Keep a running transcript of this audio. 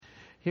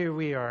Here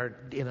we are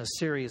in a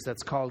series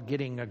that's called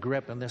Getting a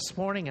Grip. And this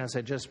morning, as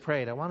I just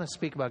prayed, I want to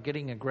speak about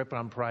getting a grip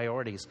on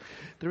priorities.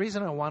 The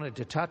reason I wanted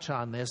to touch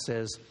on this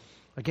is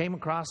I came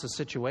across a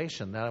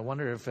situation that I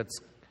wonder if it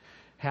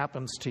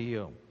happens to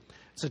you.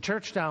 It's a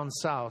church down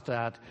south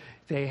that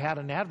they had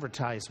an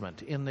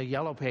advertisement in the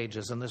Yellow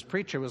Pages, and this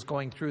preacher was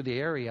going through the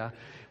area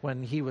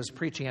when he was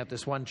preaching at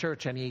this one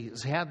church, and he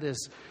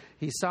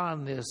saw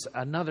in this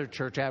another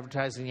church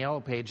advertising the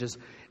Yellow Pages,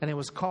 and it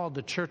was called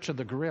the Church of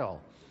the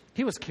Grill.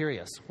 He was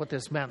curious what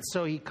this meant,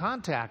 so he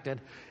contacted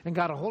and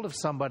got a hold of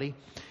somebody,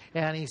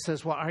 and he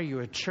says, well, are you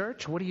a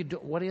church? What do you do?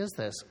 What is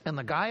this? And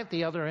the guy at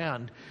the other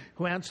end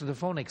who answered the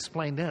phone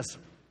explained this.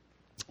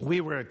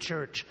 We were a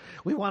church.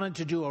 We wanted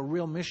to do a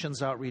real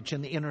missions outreach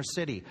in the inner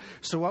city.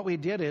 So what we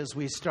did is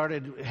we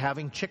started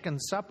having chicken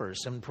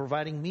suppers and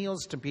providing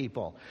meals to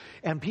people.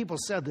 And people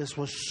said this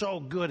was so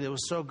good. It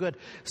was so good.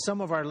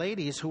 Some of our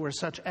ladies who were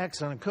such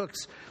excellent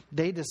cooks,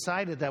 they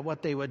decided that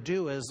what they would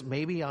do is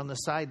maybe on the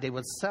side they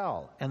would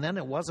sell. And then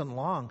it wasn't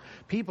long.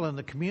 People in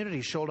the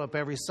community showed up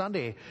every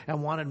Sunday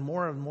and wanted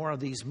more and more of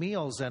these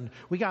meals. And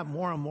we got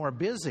more and more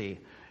busy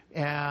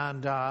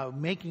and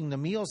making the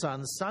meals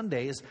on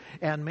Sundays.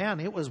 And man,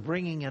 it was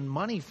bringing in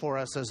money for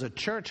us as a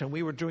church, and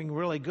we were doing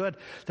really good,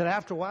 that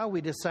after a while we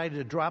decided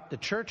to drop the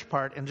church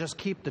part and just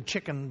keep the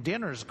chicken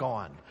dinners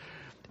going.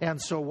 And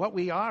so what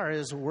we are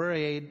is we're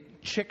a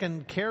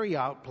chicken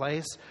carry-out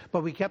place,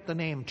 but we kept the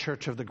name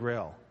Church of the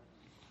Grill.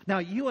 Now,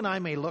 you and I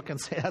may look and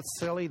say, that's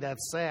silly,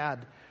 that's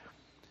sad.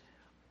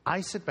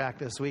 I sit back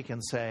this week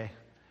and say,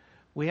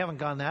 we haven't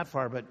gone that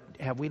far, but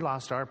have we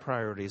lost our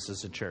priorities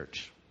as a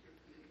church?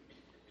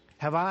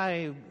 Have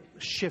I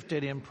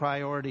shifted in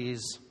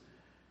priorities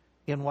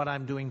in what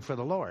I'm doing for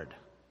the Lord?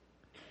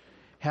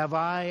 Have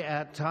I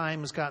at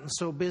times gotten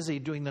so busy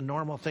doing the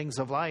normal things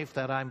of life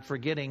that I'm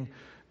forgetting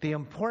the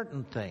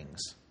important things,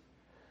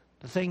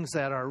 the things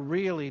that are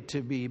really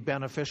to be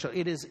beneficial?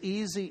 It is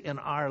easy in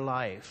our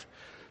life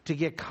to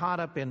get caught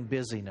up in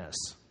busyness.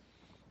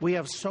 We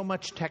have so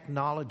much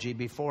technology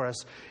before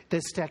us.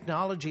 This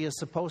technology is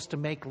supposed to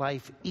make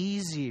life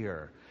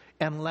easier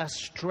and less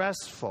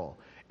stressful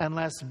and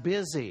less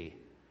busy.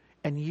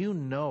 And you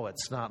know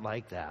it's not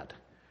like that.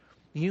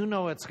 You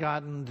know it's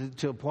gotten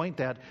to a point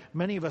that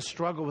many of us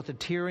struggle with the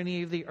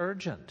tyranny of the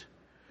urgent.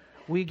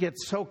 We get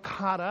so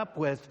caught up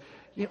with,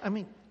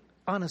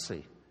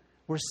 honestly,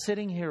 we're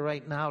sitting here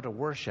right now to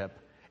worship,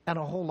 and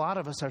a whole lot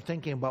of us are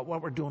thinking about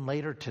what we're doing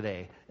later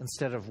today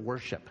instead of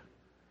worship.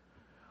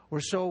 We're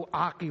so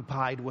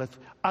occupied with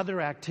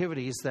other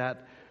activities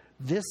that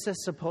this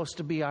is supposed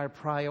to be our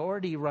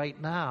priority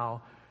right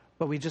now,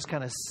 but we just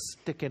kind of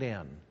stick it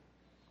in.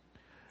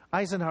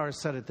 Eisenhower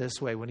said it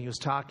this way when he was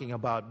talking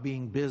about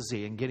being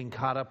busy and getting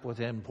caught up with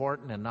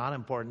important and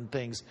non-important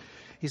things.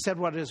 He said,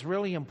 what is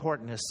really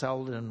important is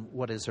seldom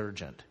what is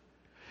urgent.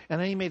 And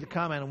then he made the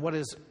comment,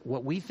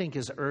 what we think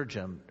is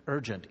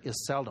urgent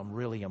is seldom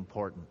really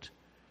important.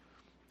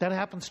 That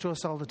happens to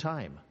us all the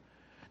time.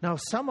 Now,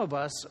 some of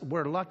us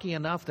were lucky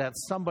enough that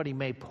somebody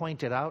may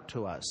point it out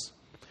to us.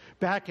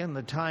 Back in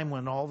the time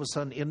when all of a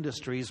sudden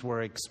industries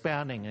were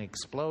expanding and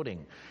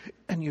exploding,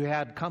 and you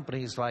had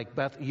companies like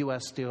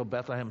U.S. Steel,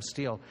 Bethlehem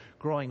Steel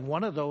growing,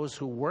 one of those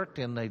who worked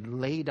in the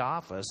Lade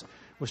office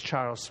was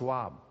Charles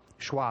Schwab.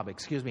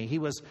 He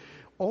was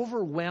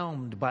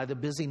overwhelmed by the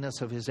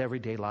busyness of his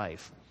everyday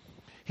life.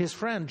 His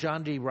friend,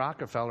 John D.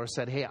 Rockefeller,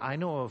 said, hey, I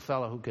know of a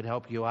fellow who could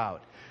help you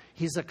out.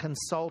 He's a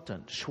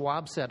consultant.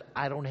 Schwab said,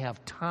 I don't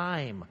have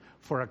time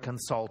for a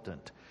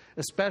consultant,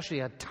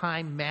 especially a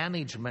time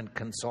management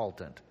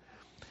consultant.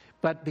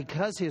 But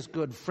because his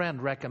good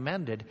friend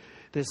recommended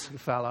this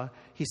fella,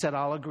 he said,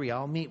 I'll agree,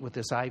 I'll meet with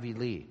this Ivy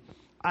Lee.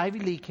 Ivy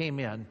Lee came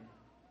in,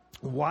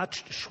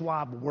 watched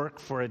Schwab work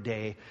for a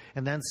day,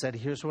 and then said,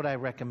 here's what I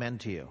recommend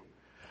to you.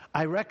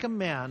 I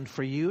recommend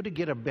for you to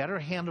get a better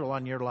handle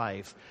on your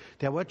life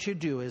that what you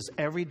do is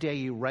every day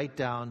you write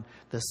down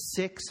the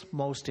 6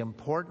 most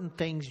important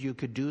things you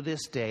could do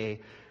this day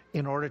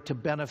in order to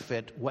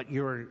benefit what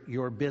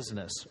your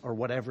business or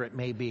whatever it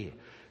may be.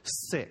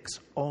 6,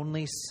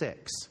 only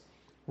 6.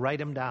 Write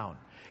them down.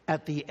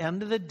 At the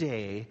end of the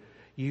day,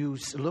 you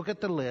look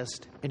at the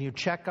list and you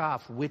check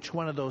off which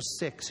one of those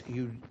 6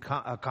 you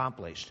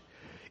accomplished.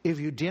 If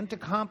you didn't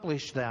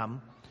accomplish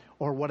them,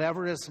 or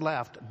whatever is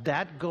left,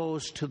 that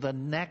goes to the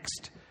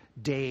next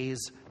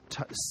day's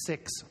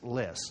 6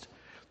 list.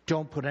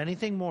 Don't put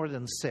anything more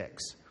than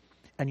 6.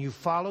 And you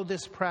follow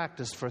this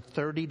practice for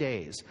 30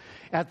 days.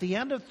 At the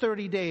end of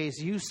 30 days,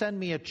 you send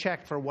me a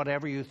check for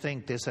whatever you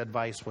think this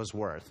advice was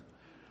worth.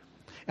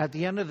 At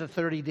the end of the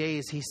 30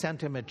 days, he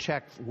sent him a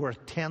check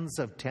worth tens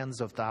of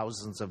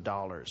thousands of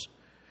dollars.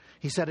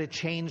 He said it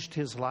changed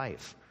his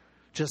life.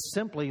 Just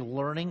simply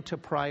learning to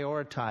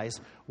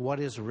prioritize what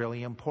is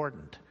really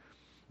important.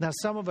 Now,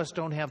 some of us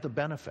don't have the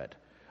benefit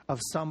of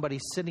somebody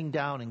sitting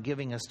down and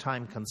giving us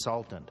time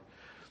consultant.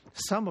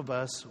 Some of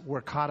us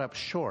were caught up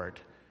short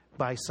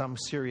by some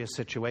serious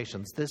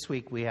situations. This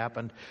week we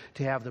happened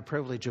to have the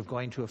privilege of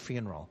going to a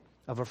funeral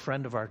of a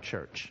friend of our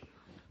church.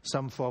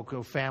 Some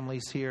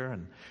families here,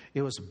 and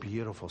it was a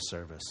beautiful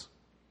service.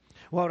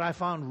 What I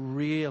found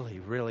really,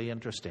 really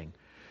interesting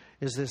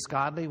is this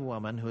godly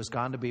woman who has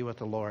gone to be with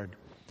the Lord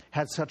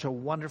had such a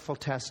wonderful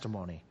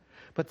testimony.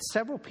 But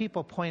several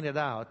people pointed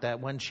out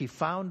that when she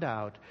found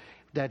out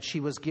that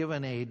she was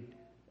given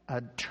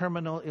a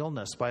terminal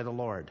illness by the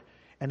Lord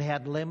and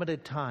had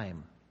limited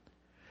time,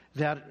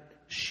 that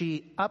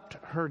she upped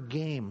her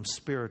game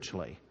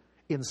spiritually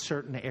in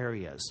certain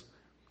areas.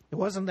 It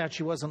wasn't that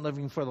she wasn't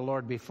living for the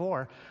Lord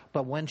before,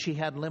 but when she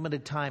had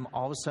limited time,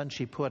 all of a sudden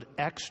she put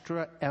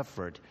extra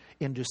effort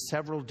into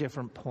several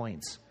different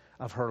points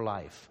of her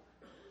life.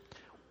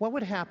 What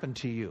would happen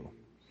to you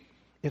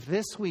if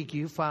this week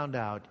you found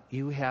out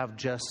you have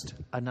just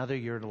another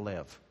year to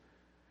live?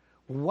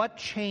 What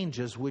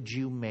changes would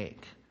you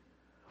make?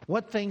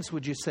 What things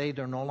would you say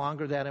they're no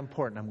longer that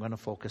important? I'm going to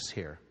focus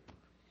here.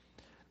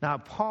 Now,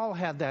 Paul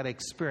had that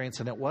experience,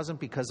 and it wasn't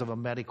because of a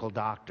medical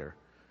doctor.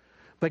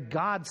 But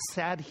God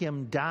sat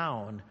him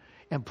down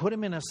and put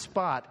him in a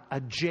spot, a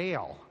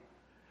jail,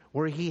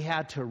 where he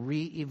had to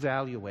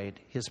reevaluate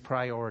his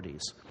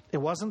priorities. It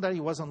wasn't that he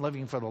wasn't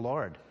living for the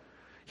Lord.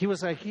 He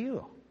was like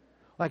you,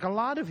 like a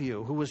lot of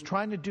you, who was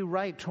trying to do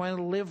right, trying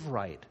to live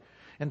right,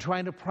 and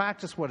trying to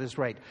practice what is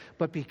right.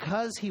 But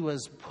because he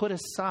was put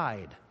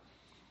aside,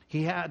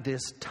 he had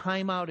this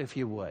time out, if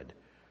you would.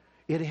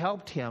 It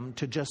helped him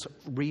to just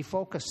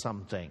refocus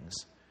some things.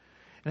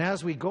 And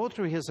as we go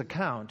through his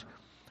account,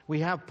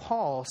 we have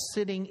Paul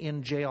sitting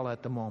in jail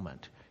at the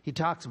moment. He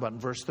talks about in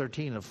verse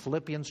 13 of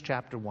Philippians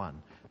chapter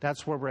 1.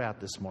 That's where we're at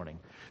this morning.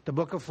 The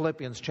book of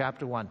Philippians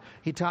chapter 1.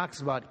 He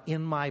talks about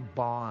in my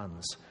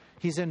bonds.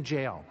 He's in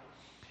jail.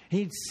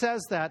 He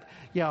says that,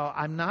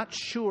 I'm not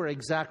sure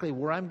exactly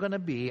where I'm going to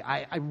be.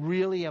 I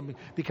really am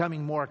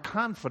becoming more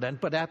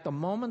confident. But at the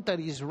moment that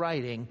he's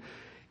writing,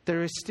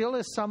 there still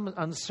is some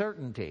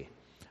uncertainty.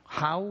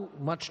 How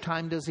much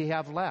time does he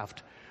have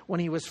left? When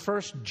he was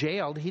first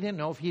jailed, he didn't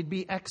know if he'd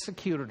be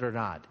executed or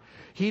not.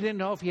 He didn't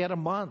know if he had a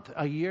month,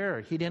 a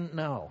year. He didn't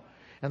know.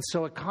 And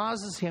so it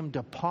causes him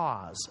to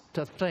pause,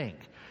 to think.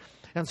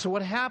 And so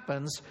what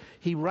happens,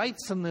 he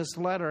writes in this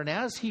letter, and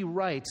as he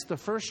writes, the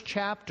first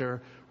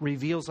chapter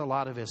reveals a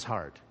lot of his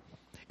heart.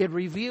 It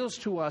reveals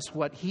to us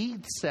what he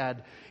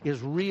said is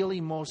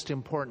really most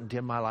important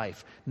in my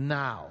life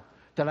now,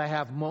 that I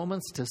have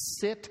moments to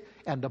sit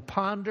and to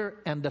ponder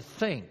and to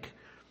think.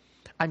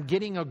 I'm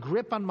getting a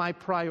grip on my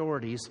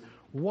priorities,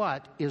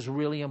 what is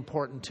really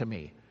important to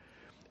me.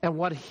 And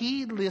what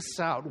he lists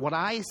out, what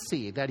I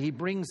see that he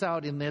brings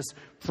out in this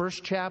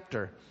first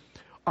chapter,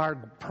 are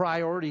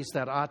priorities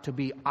that ought to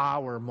be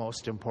our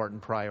most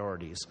important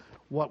priorities.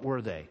 What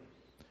were they?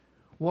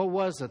 What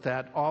was it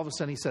that all of a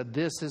sudden he said,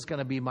 this is going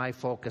to be my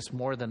focus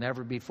more than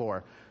ever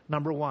before?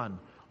 Number one,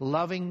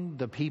 loving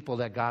the people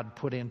that God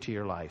put into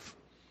your life.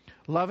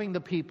 Loving the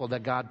people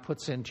that God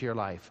puts into your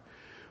life.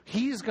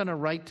 He's going to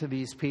write to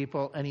these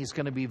people, and he's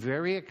going to be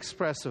very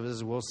expressive,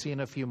 as we'll see in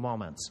a few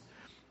moments.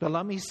 But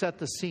let me set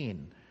the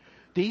scene.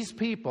 These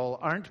people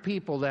aren't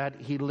people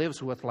that he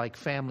lives with like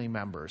family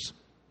members.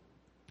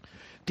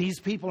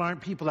 These people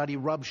aren't people that he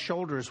rubs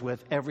shoulders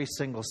with every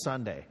single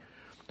Sunday.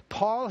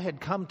 Paul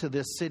had come to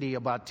this city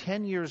about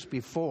 10 years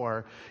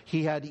before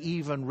he had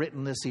even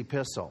written this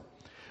epistle.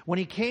 When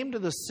he came to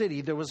the city,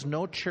 there was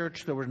no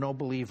church, there were no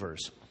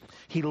believers.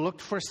 He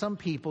looked for some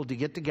people to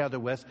get together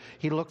with.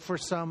 He looked for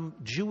some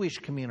Jewish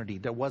community.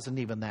 There wasn't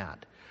even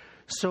that.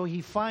 So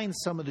he finds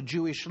some of the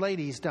Jewish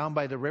ladies down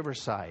by the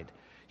riverside.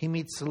 He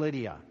meets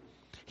Lydia.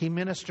 He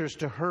ministers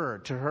to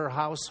her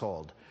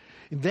household.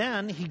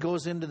 Then he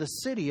goes into the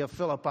city of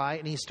Philippi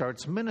and he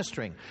starts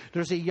ministering.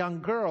 There's a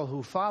young girl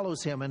who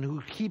follows him and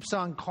who keeps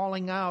on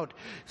calling out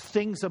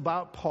things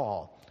about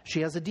Paul.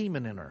 She has a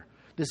demon in her.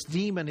 This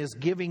demon is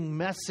giving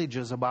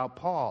messages about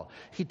Paul.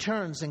 He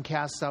turns and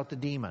casts out the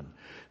demon.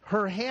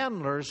 Her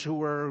handlers, who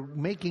were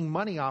making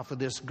money off of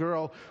this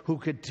girl who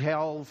could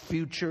tell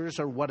futures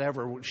or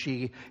whatever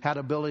she had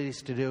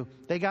abilities to do,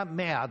 they got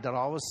mad that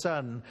all of a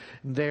sudden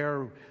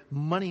their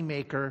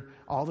moneymaker,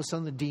 all of a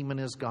sudden the demon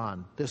is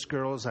gone. This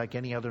girl is like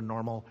any other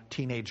normal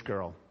teenage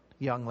girl,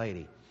 young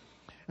lady.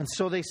 And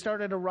so they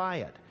started a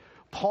riot.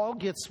 Paul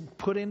gets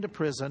put into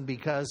prison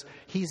because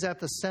he's at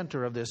the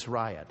center of this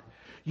riot.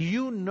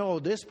 You know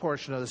this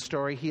portion of the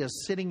story. He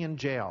is sitting in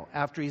jail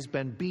after he's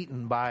been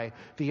beaten by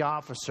the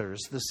officers,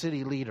 the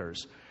city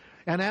leaders.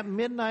 And at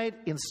midnight,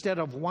 instead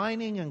of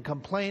whining and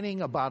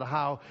complaining about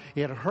how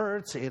it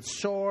hurts,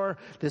 it's sore,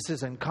 this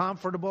isn't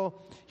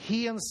comfortable,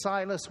 he and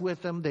Silas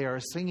with them, they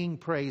are singing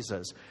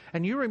praises.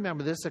 And you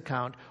remember this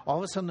account, all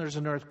of a sudden there's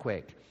an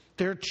earthquake.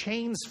 Their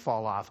chains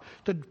fall off.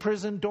 The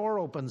prison door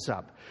opens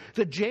up.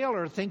 The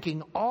jailer,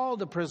 thinking all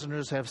the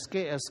prisoners have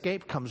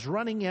escaped, comes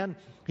running in.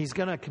 He's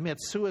going to commit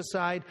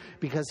suicide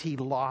because he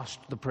lost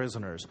the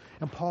prisoners.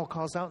 And Paul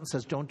calls out and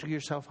says, don't do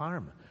yourself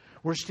harm.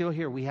 We're still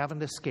here. We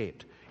haven't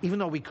escaped. Even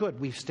though we could,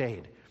 we've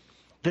stayed.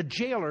 The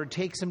jailer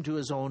takes him to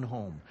his own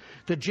home.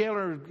 The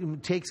jailer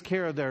takes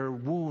care of their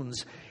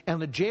wounds. And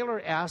the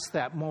jailer asks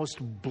that most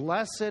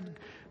blessed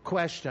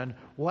question,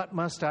 what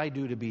must I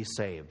do to be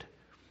saved?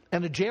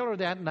 And the jailer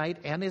that night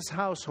and his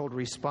household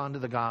respond to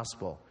the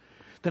gospel.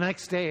 The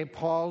next day,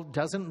 Paul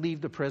doesn't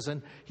leave the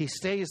prison. He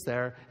stays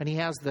there, and he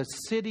has the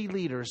city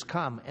leaders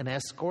come and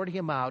escort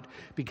him out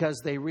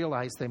because they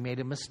realize they made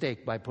a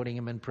mistake by putting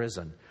him in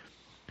prison.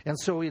 And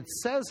so it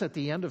says at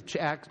the end of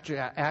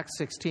Acts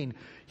 16,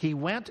 he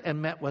went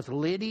and met with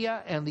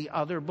Lydia and the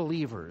other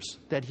believers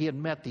that he had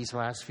met these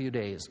last few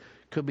days.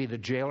 Could be the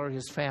jailer,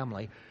 his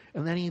family.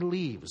 And then he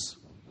leaves.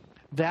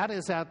 That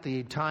is at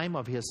the time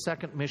of his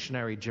second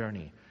missionary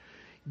journey.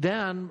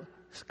 Then,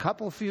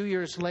 a few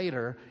years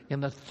later,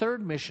 in the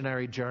third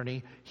missionary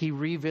journey, he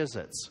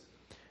revisits.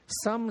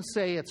 Some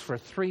say it's for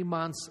 3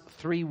 months,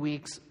 3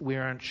 weeks, we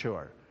aren't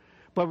sure.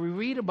 But we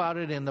read about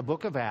it in the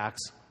book of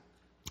Acts,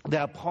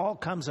 that Paul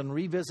comes and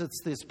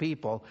revisits these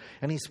people,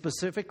 and he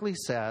specifically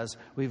says,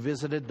 we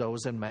visited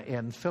those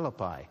in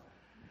Philippi.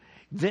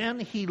 Then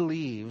he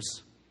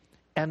leaves,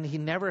 and he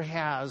never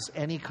has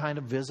any kind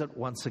of visit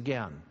once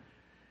again.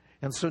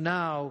 And so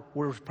now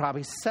we're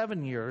probably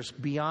 7 years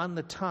beyond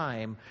the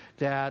time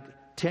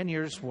that 10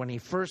 years when he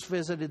first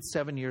visited,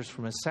 7 years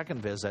from his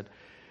second visit.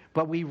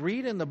 But we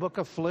read in the book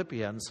of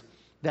Philippians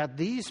that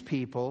these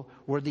people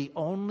were the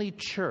only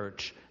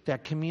church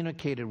that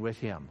communicated with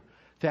him,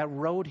 that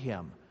wrote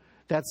him,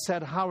 that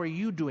said, "How are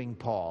you doing,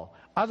 Paul?"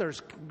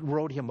 Others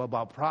wrote him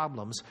about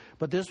problems,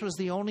 but this was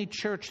the only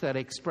church that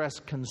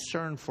expressed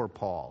concern for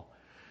Paul,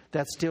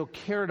 that still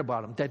cared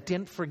about him, that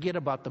didn't forget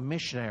about the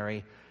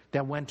missionary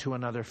that went to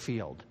another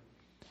field.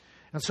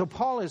 And so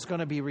Paul is going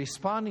to be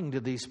responding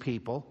to these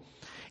people,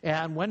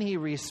 and when he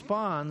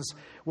responds,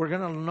 we're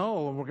going to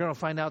know, and we're going to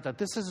find out that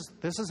this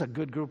is a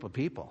good group of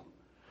people.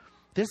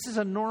 This is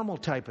a normal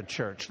type of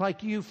church,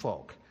 like you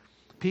folk.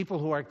 People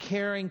who are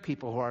caring,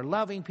 people who are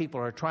loving,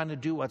 people who are trying to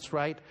do what's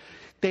right.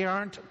 They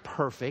aren't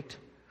perfect.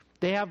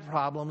 They have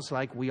problems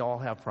like we all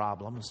have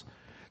problems.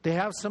 They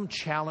have some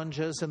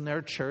challenges in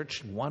their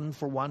church. 1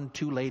 for 1,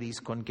 2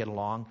 ladies couldn't get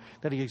along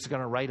that he's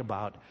going to write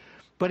about.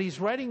 But he's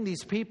writing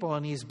these people,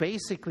 and he's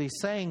basically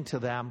saying to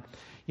them,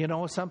 you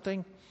know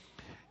something?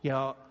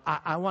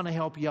 I want to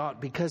help you out,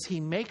 because he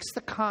makes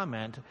the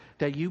comment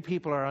that you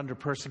people are under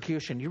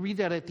persecution. You read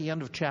that at the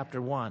end of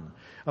chapter 1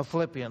 of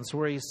Philippians,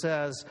 where he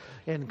says,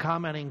 in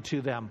commenting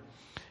to them,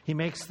 he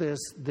makes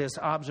this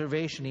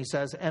observation. He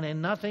says, "And in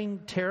nothing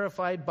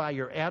terrified by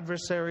your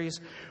adversaries,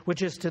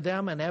 which is to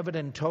them an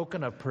evident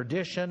token of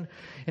perdition."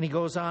 And he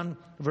goes on,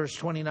 verse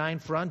 29,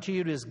 "For unto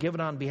you it is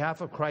given on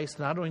behalf of Christ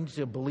not only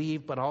to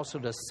believe, but also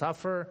to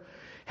suffer,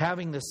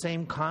 having the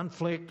same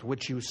conflict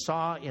which you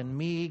saw in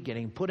me,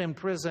 getting put in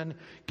prison,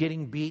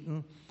 getting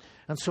beaten."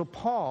 And so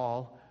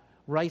Paul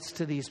writes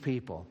to these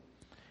people.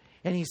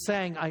 And he's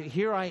saying,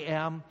 here I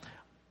am.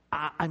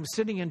 I'm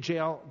sitting in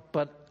jail,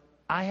 but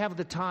I have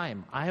the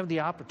time. I have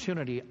the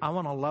opportunity. I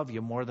want to love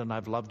you more than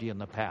I've loved you in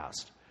the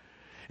past.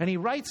 And he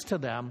writes to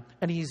them,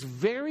 and he's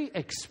very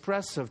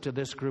expressive to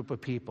this group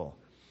of people.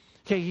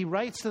 Okay, he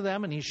writes to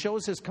them and he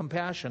shows his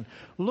compassion.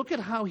 Look at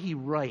how he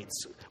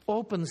writes,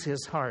 opens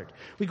his heart.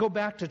 We go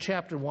back to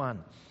chapter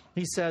 1.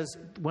 He says,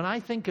 "When I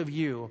think of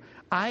you,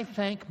 I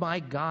thank my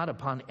God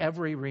upon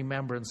every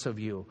remembrance of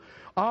you,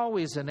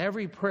 always in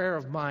every prayer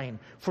of mine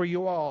for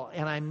you all,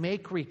 and I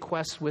make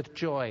requests with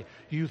joy.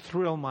 You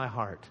thrill my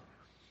heart.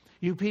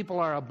 You people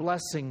are a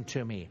blessing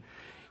to me."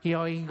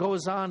 He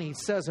goes on, he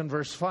says in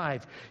verse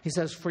 5, he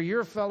says, "For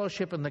your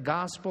fellowship in the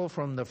gospel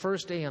from the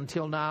first day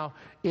until now,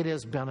 it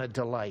has been a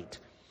delight."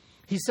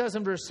 He says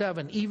in verse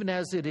 7, "Even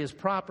as it is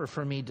proper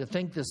for me to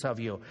think this of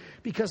you,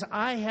 because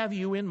I have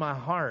you in my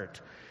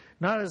heart,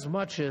 not as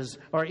much as,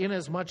 or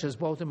inasmuch as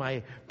both in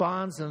my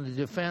bonds and the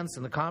defense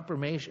and the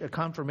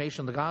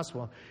confirmation of the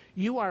gospel,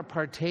 you are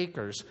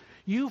partakers.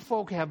 You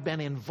folk have been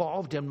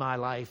involved in my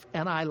life,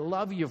 and I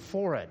love you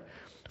for it.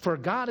 For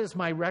God is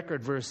my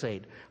record," verse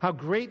 8, "how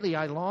greatly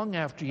I long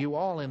after you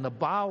all in the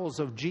bowels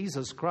of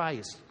Jesus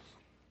Christ."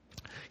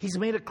 He's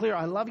made it clear,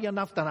 I love you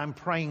enough that I'm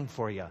praying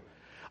for you.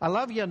 I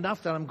love you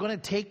enough that I'm going to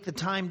take the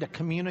time to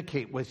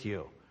communicate with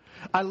you.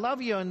 I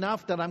love you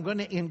enough that I'm going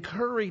to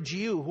encourage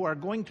you who are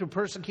going through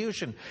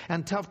persecution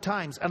and tough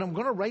times. And I'm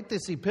going to write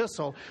this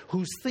epistle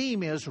whose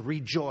theme is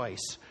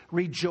rejoice.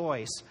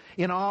 Rejoice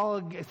in all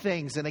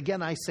things. And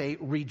again, I say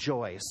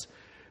rejoice.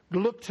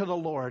 Look to the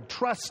Lord.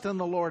 Trust in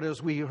the Lord,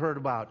 as we heard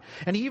about.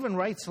 And he even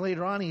writes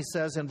later on, he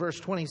says in verse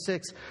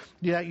 26,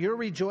 that your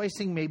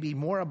rejoicing may be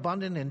more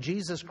abundant in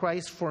Jesus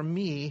Christ for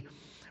me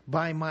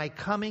by my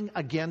coming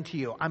again to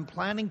you. I'm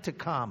planning to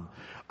come.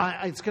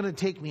 It's going to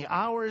take me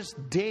hours,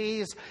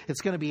 days.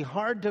 It's going to be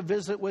hard to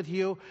visit with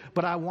you,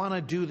 but I want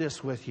to do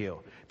this with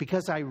you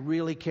because I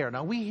really care.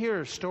 Now, we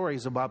hear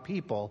stories about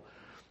people,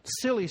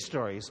 silly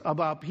stories,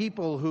 about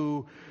people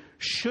who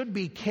should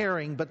be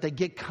caring, but they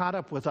get caught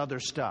up with other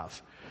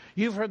stuff.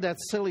 You've heard that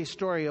silly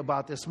story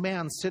about this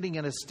man sitting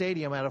in a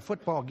stadium at a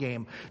football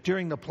game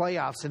during the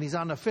playoffs, and he's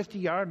on the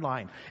 50-yard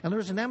line. And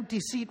there's an empty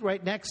seat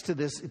right next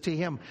to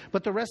him,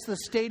 but the rest of the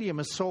stadium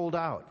is sold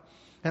out.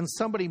 And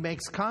somebody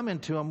makes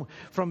comment to him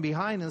from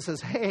behind and says,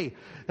 "Hey,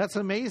 that's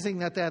amazing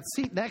that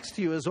seat next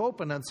to you is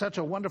open and such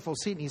a wonderful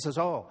seat." And he says,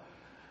 "Oh,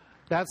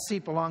 that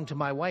seat belonged to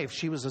my wife.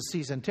 She was a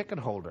season ticket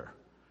holder."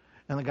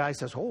 And the guy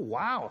says, oh,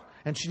 wow.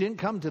 And she didn't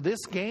come to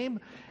this game?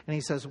 And he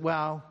says,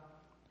 well,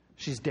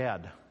 she's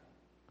dead.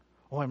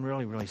 Oh, I'm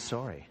really, really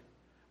sorry.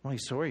 I'm really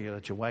sorry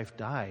that your wife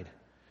died.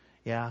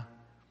 Yeah.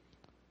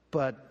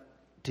 But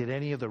did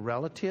any of the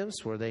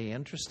relatives, were they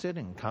interested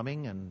in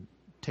coming and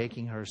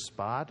taking her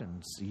spot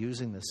and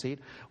using the seat?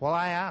 Well,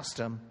 I asked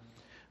them.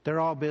 They're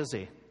all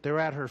busy. They're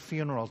at her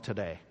funeral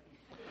today.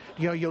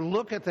 You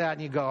look at that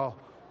and you go,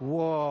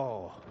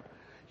 whoa.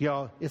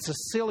 It's a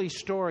silly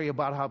story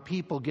about how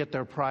people get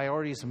their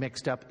priorities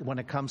mixed up when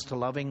it comes to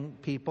loving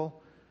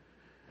people.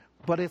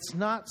 But it's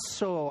not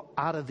so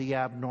out of the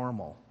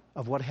abnormal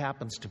of what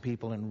happens to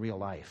people in real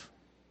life,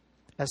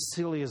 as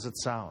silly as it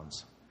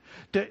sounds.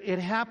 It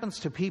happens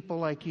to people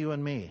like you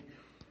and me,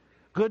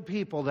 good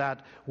people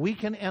that we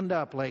can end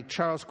up like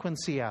Charles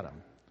Quincy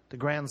Adams, the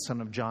grandson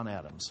of John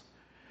Adams.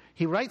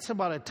 He writes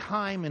about a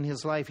time in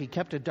his life, he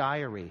kept a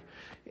diary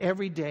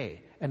every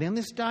day. And in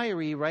this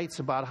diary, he writes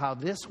about how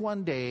this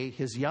one day,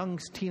 his young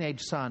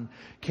teenage son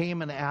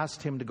came and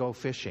asked him to go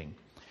fishing.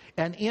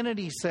 And in it,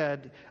 he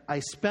said, I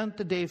spent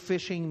the day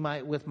fishing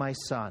with my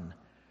son,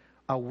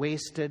 a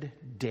wasted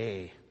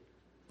day.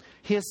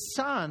 His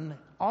son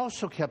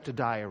also kept a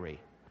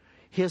diary.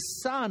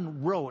 His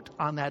son wrote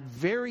on that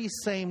very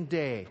same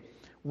day,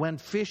 when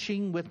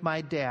fishing with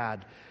my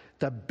dad,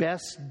 the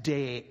best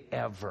day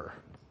ever.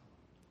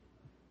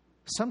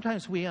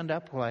 Sometimes we end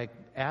up like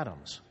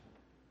Adams.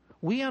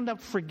 We end up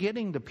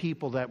forgetting the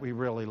people that we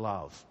really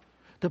love,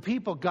 the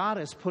people God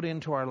has put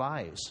into our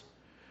lives.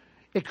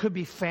 It could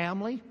be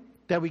family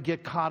that we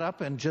get caught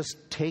up in just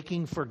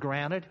taking for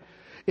granted.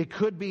 It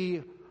could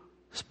be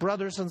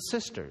brothers and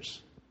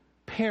sisters,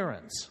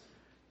 parents,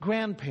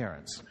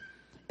 grandparents.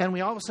 And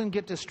we all of a sudden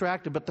get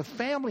distracted. But the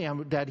family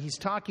that he's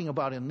talking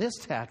about in this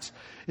text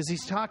is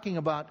he's talking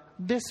about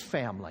this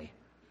family.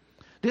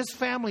 This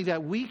family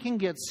that we can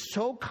get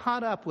so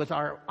caught up with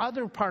our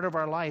other part of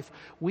our life,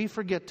 we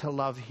forget to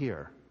love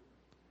here.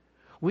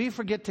 We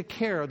forget to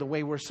care the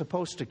way we're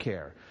supposed to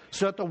care,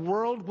 so that the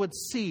world would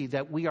see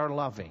that we are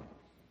loving.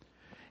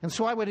 And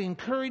so I would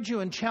encourage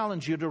you and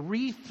challenge you to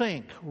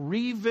rethink,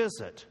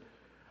 revisit,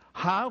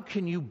 how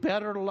can you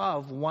better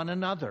love one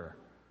another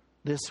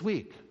this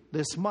week,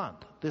 this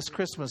month, this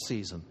Christmas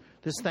season,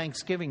 this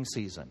Thanksgiving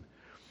season.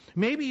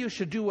 Maybe you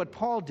should do what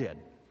Paul did.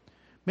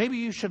 Maybe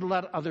you should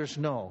let others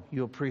know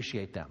you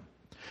appreciate them.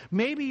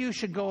 Maybe you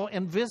should go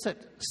and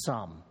visit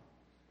some.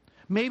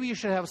 Maybe you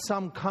should have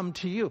some come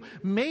to you.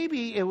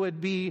 Maybe it would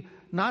be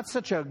not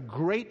such a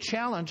great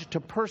challenge to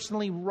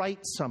personally write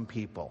some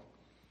people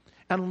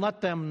and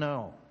let them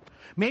know.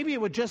 Maybe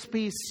it would just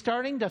be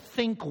starting to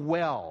think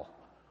well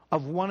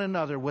of one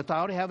another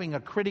without having a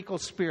critical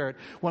spirit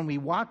when we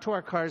walk to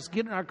our cars,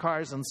 get in our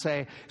cars and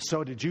say,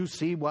 so did you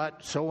see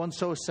what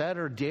so-and-so said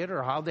or did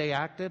or how they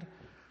acted?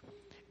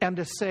 And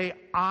to say,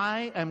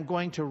 I am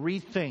going to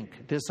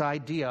rethink this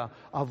idea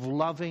of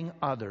loving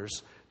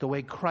others the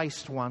way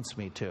Christ wants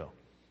me to.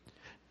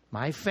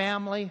 My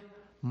family,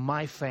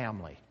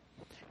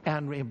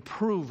 and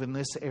improve in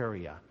this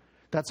area.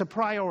 That's a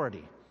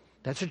priority.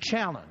 That's a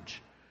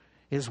challenge.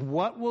 Is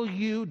what will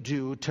you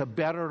do to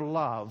better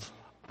love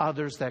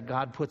others that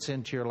God puts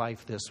into your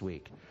life this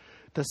week?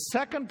 The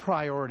second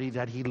priority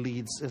that he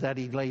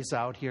lays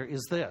out here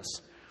is this: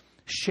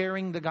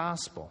 sharing the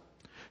gospel.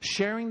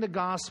 Sharing the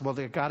gospel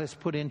that God has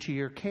put into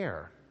your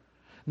care.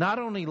 Not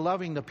only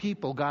loving the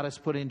people God has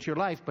put into your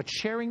life, but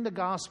sharing the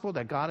gospel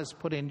that God has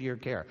put into your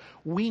care.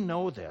 We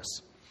know this.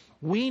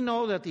 We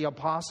know that the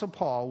Apostle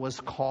Paul was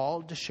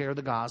called to share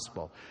the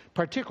gospel,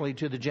 particularly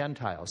to the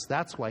Gentiles.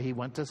 That's why he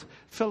went to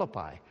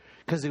Philippi,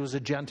 because it was a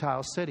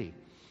Gentile city.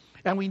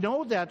 And we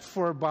know that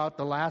for about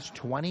the last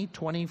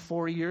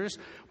 24 years,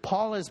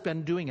 Paul has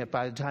been doing it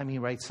by the time he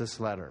writes this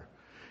letter.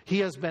 He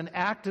has been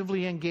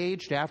actively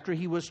engaged after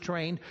he was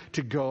trained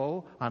to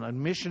go on a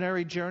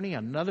missionary journey,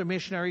 another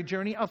missionary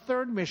journey, a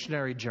third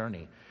missionary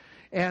journey,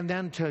 and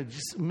then to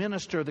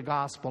minister the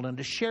gospel and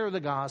to share the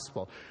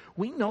gospel.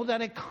 We know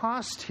that it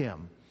cost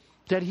him,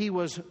 that he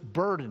was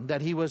burdened,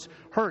 that he was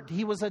hurt,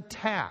 he was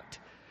attacked,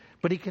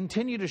 but he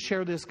continued to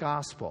share this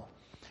gospel.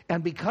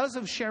 And because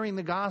of sharing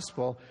the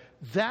gospel,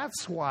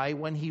 that's why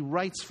when he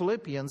writes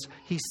Philippians,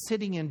 he's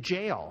sitting in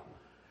jail.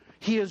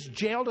 He is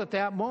jailed at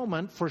that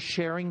moment for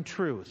sharing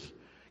truth,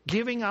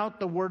 giving out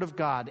the word of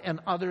God, and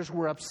others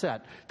were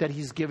upset that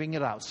he's giving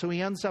it out. So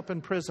he ends up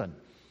in prison.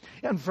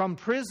 And from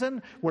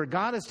prison, where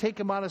God has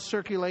taken him out of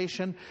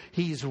circulation,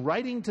 he's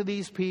writing to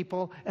these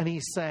people, and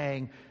he's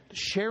saying,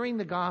 sharing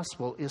the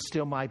gospel is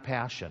still my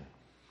passion.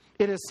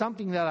 It is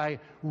something that I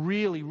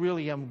really,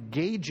 really am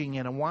engaging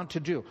in and want to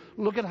do.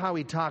 Look at how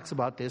he talks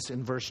about this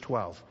in verse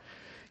 12.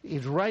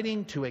 He's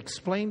writing to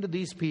explain to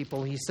these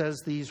people. He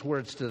says these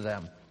words to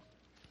them.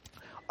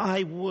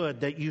 I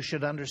would that you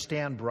should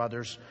understand,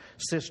 brothers,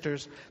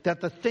 sisters, that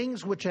the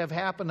things which have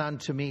happened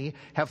unto me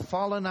have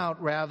fallen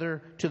out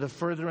rather to the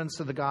furtherance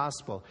of the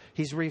gospel.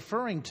 He's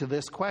referring to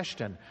this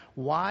question.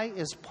 Why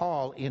is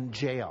Paul in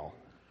jail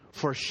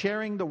for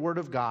sharing the word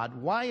of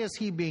God? Why is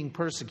he being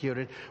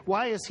persecuted?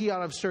 Why is he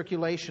out of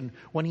circulation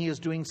when he is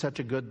doing such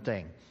a good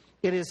thing?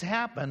 It has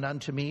happened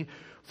unto me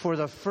for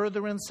the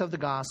furtherance of the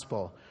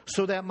gospel,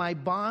 so that my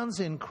bonds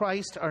in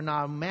Christ are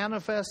now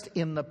manifest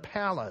in the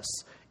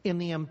palace, in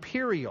the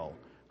imperial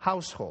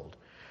household,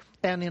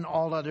 and in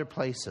all other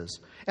places.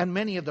 And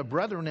many of the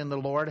brethren in the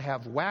Lord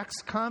have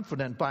waxed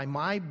confident by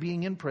my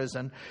being in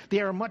prison.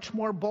 They are much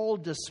more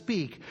bold to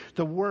speak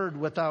the word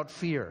without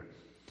fear.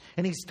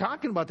 And he's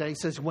talking about that. He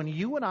says, when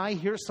you and I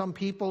hear some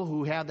people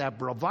who have that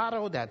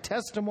bravado, that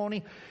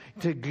testimony,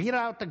 to get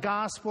out the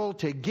gospel,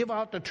 to give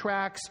out the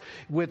tracts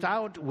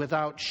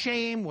without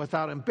shame,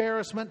 without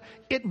embarrassment,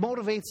 it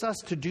motivates us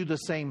to do the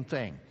same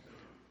thing.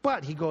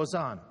 But he goes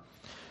on.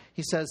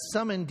 He says,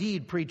 some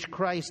indeed preach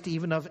Christ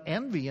even of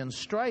envy and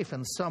strife,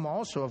 and some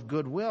also of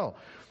goodwill.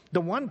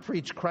 The one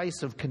preach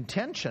Christ of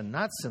contention,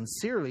 not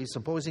sincerely,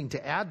 supposing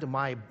to add to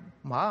my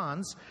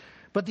bonds,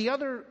 but the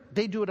other,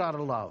 they do it out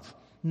of love,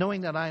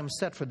 knowing that I am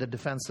set for the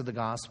defense of the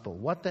gospel.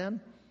 What then?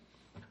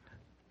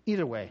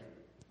 Either way,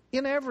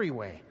 in every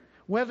way,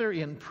 whether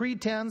in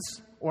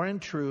pretense or in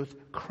truth,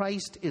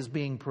 Christ is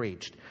being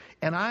preached.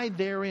 And I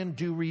therein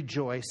do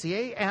rejoice,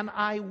 yea, and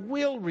I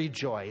will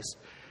rejoice,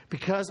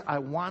 because I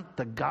want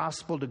the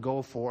gospel to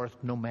go forth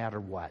no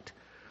matter what.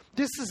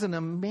 This is an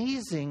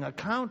amazing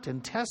account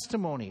and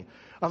testimony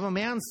of a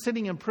man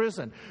sitting in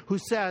prison who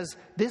says,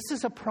 this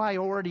is a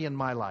priority in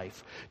my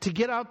life, to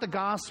get out the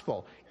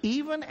gospel.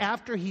 Even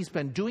after he's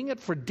been doing it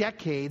for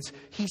decades,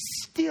 he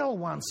still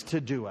wants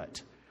to do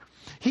it.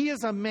 He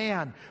is a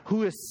man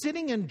who is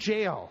sitting in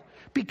jail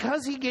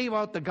because he gave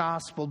out the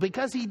gospel,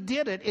 because he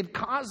did it. It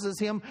causes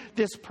him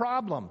this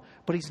problem,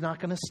 but he's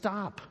not going to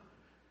stop.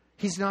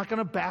 He's not going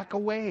to back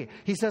away.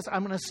 He says,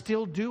 I'm going to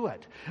still do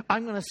it.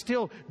 I'm going to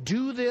still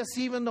do this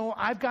even though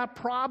I've got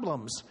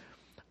problems.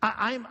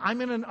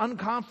 I'm in an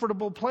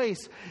uncomfortable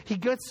place. He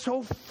gets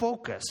so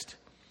focused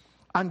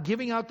on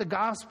giving out the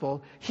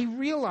gospel, he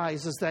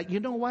realizes that, you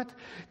know what?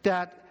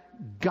 That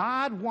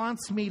God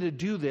wants me to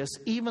do this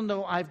even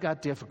though I've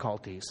got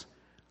difficulties.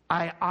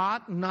 I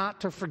ought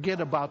not to forget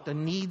about the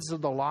needs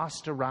of the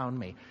lost around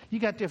me. You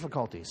got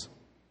difficulties.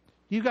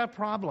 You got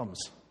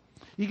problems.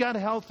 You got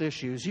health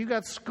issues. You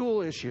got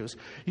school issues.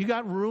 You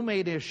got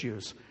roommate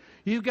issues.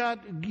 You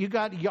got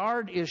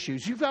yard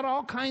issues. You've got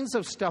all kinds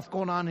of stuff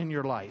going on in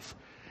your life.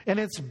 And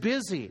it's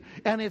busy,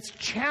 and it's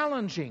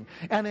challenging,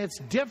 and it's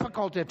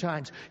difficult at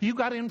times. You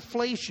got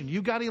inflation.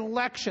 You got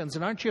elections,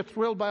 and aren't you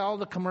thrilled by all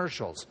the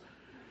commercials?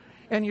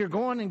 And you're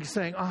going and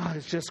saying, oh,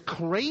 it's just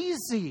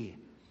crazy.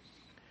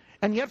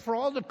 And yet for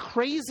all the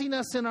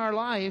craziness in our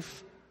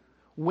life,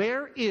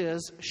 where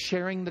is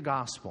sharing the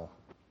gospel?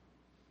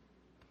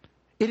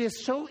 It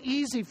is so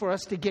easy for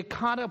us to get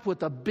caught up with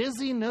the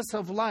busyness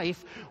of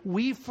life,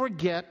 we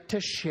forget to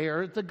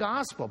share the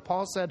gospel.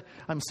 Paul said,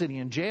 I'm sitting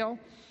in jail,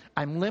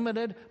 I'm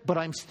limited, but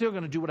I'm still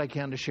going to do what I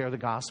can to share the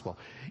gospel.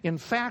 In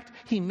fact,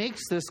 he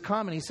makes this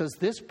comment. He says,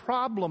 this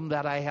problem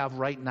that I have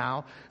right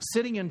now,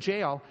 sitting in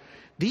jail,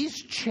 these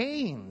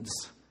chains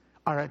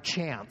are a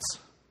chance.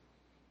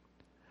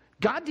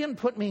 God didn't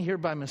put me here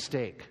by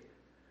mistake.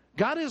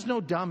 God is no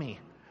dummy.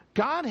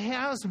 God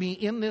has me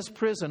in this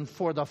prison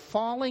for the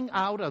falling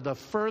out of the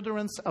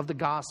furtherance of the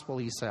gospel,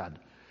 he said.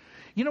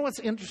 You know what's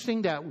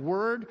interesting? That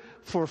word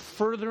for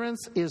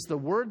furtherance is the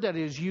word that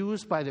is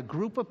used by the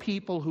group of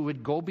people who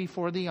would go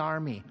before the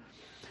army.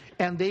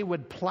 And they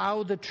would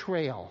plow the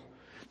trail.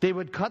 They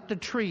would cut the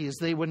trees.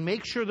 They would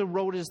make sure the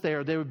road is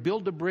there. They would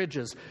build the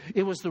bridges.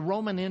 It was the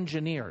Roman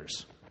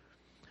engineers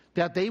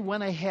that they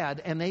went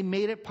ahead and they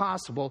made it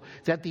possible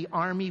that the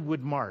army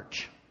would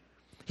march.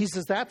 He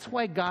says, that's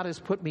why God has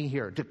put me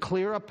here, to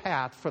clear a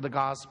path for the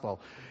gospel.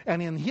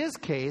 And in his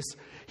case,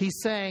 he's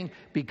saying,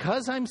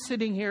 because I'm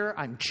sitting here,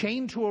 I'm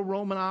chained to a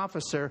Roman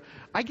officer,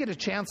 I get a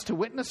chance to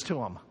witness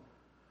to him.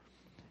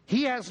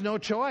 He has no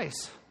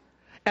choice.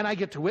 And I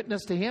get to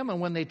witness to him, and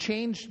when they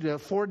change the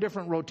 4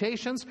 different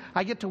rotations,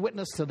 I get to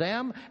witness to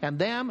them, and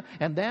them,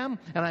 and them,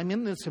 and I'm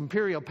in this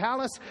imperial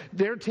palace.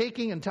 They're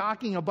taking and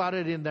talking about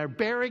it in their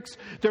barracks.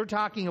 They're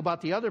talking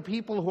about the other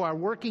people who are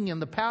working in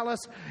the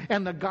palace,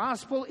 and the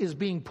gospel is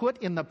being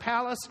put in the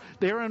palace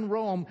there in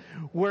Rome,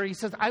 where he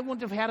says, I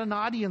wouldn't have had an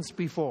audience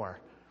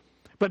before.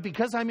 But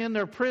because I'm in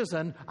their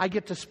prison, I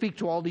get to speak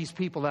to all these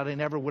people that I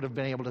never would have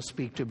been able to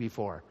speak to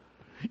before.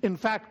 In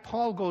fact,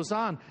 Paul goes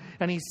on,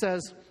 and he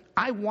says,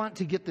 I want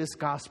to get this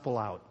gospel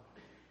out.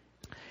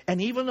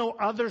 And even though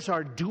others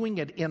are doing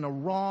it in a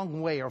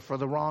wrong way or for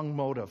the wrong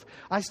motive,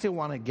 I still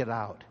want to get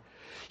out.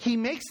 He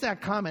makes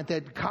that comment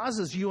that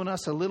causes you and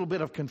us a little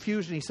bit of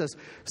confusion. He says,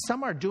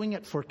 some are doing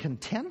it for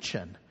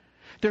contention.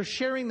 They're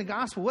sharing the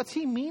gospel. What's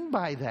he mean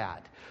by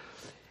that?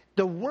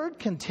 The word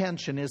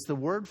contention is the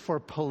word for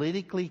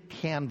politically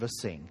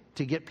canvassing,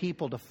 to get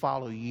people to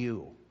follow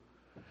you.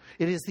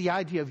 It is the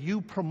idea of you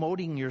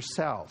promoting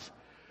yourself.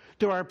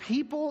 There are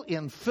people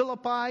in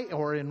Philippi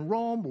or in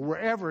Rome,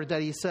 wherever,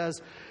 that he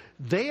says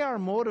they are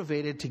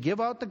motivated to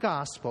give out the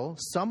gospel,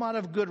 some out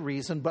of good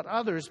reason, but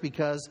others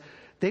because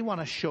they want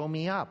to show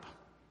me up.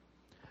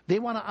 They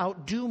want to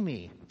outdo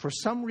me. For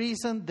some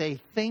reason, they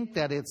think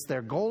that it's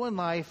their goal in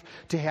life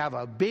to have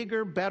a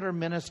bigger, better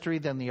ministry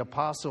than the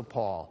Apostle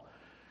Paul.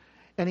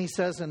 And he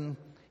says, and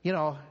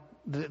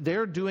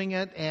they're doing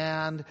it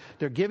and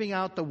they're giving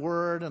out the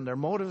word and their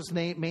motives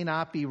may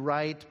not be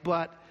right.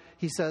 But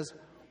he says,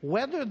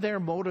 whether their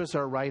motives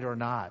are right or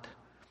not,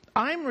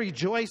 I'm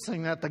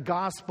rejoicing that the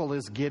gospel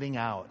is getting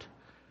out.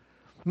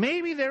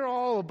 Maybe they're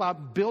all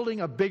about building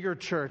a bigger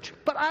church,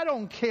 but I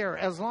don't care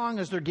as long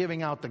as they're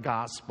giving out the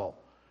gospel.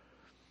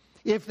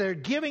 If they're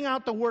giving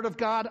out the word of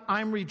God,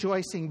 I'm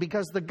rejoicing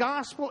because the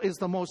gospel is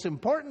the most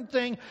important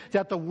thing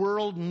that the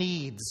world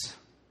needs.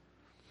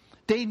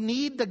 They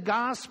need the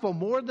gospel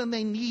more than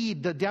they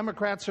need the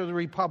Democrats or the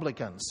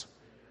Republicans.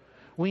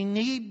 We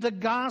need the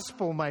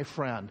gospel, my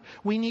friend.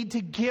 We need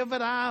to give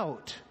it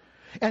out.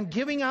 And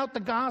giving out the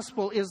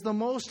gospel is the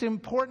most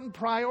important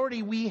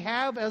priority we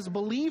have as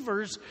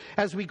believers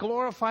as we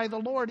glorify the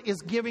Lord,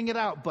 is giving it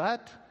out.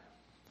 But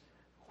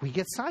we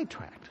get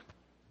sidetracked.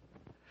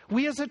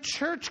 We as a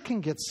church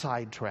can get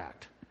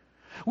sidetracked.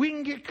 We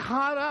can get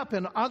caught up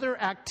in other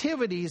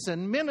activities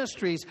and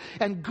ministries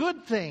and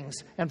good things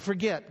and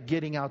forget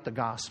getting out the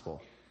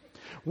gospel.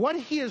 What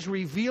he is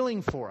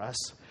revealing for us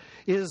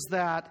is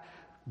that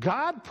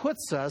God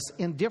puts us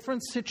in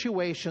different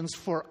situations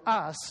for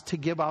us to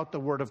give out the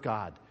word of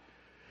God.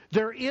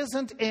 There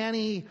isn't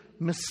any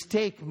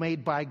mistake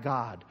made by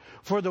God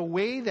for the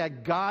way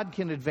that God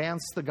can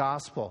advance the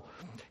gospel.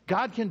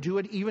 God can do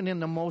it even in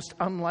the most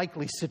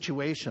unlikely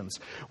situations.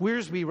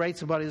 Wiersbe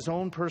writes about his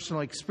own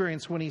personal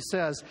experience when he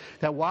says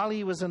that while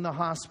he was in the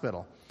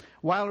hospital,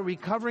 while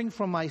recovering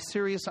from my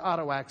serious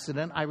auto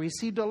accident, I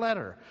received a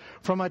letter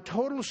from a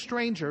total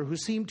stranger who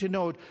seemed to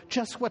know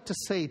just what to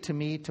say to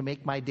me to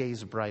make my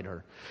days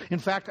brighter. In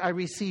fact, I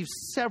received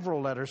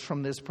several letters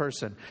from this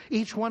person.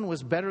 Each one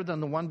was better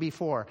than the one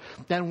before.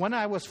 Then when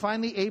I was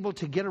finally able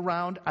to get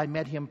around, I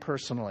met him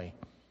personally.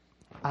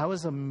 I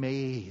was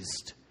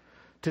amazed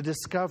to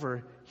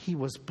discover he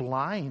was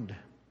blind,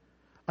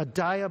 a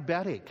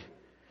diabetic,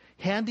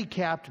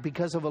 handicapped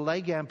because of a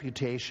leg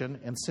amputation,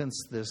 and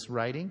since this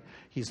writing,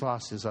 he's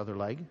lost his other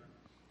leg,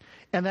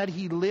 and that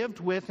he lived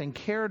with and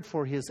cared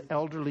for his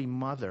elderly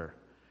mother.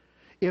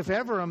 If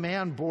ever a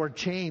man bore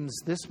chains,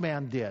 this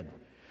man did.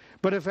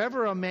 But if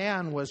ever a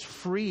man was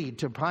free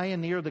to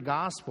pioneer the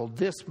gospel,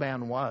 this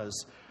man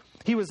was.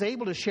 He was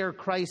able to share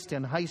Christ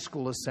in high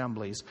school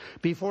assemblies,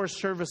 before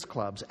service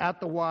clubs, at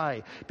the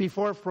Y,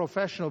 before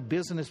professional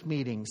business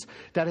meetings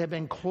that had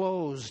been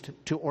closed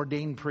to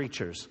ordained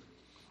preachers.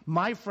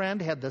 My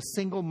friend had the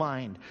single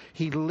mind.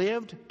 He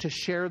lived to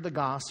share the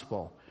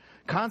gospel.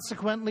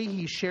 Consequently,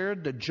 he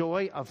shared the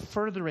joy of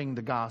furthering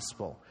the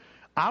gospel.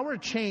 Our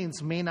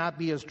chains may not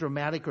be as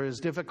dramatic or as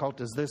difficult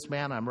as this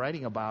man I'm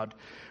writing about,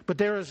 but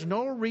there is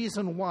no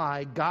reason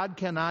why God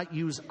cannot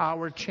use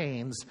our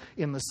chains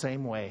in the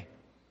same way.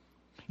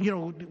 You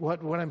know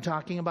what I'm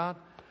talking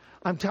about?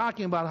 I'm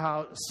talking about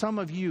how some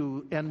of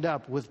you end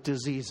up with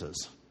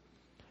diseases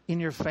in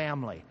your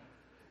family.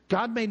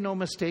 God made no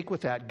mistake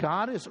with that.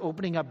 God is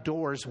opening up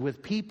doors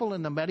with people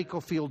in the medical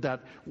field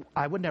that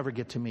I would never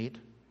get to meet,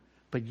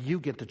 but you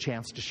get the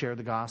chance to share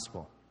the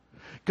gospel.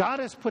 God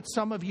has put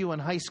some of you in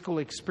high school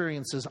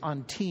experiences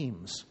on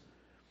teams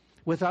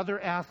with other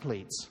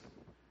athletes,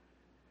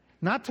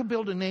 not to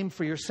build a name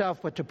for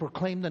yourself, but to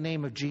proclaim the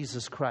name of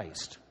Jesus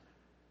Christ.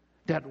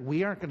 That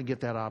we aren't going to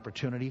get that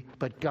opportunity,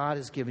 but God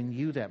has given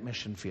you that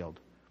mission field.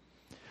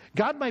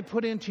 God might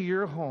put into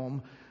your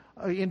home,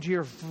 into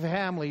your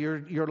family,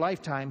 your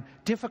lifetime,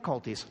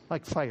 difficulties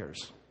like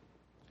fires,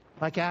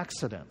 like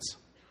accidents,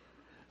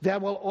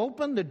 that will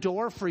open the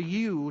door for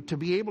you to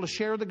be able to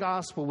share the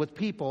gospel with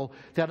people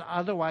that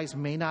otherwise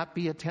may not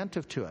be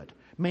attentive to it,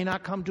 may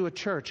not come to a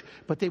church,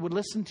 but they would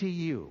listen to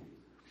you.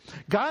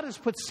 God has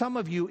put some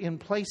of you in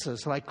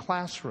places like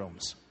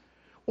classrooms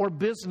or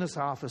business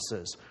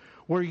offices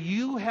where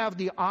you have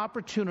the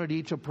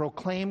opportunity to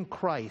proclaim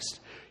Christ.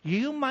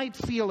 You might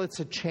feel it's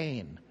a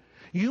chain.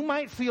 You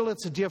might feel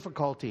it's a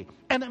difficulty,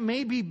 and it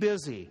may be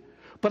busy.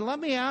 But let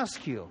me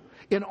ask you,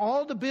 in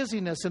all the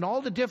busyness and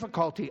all the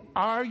difficulty,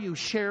 are you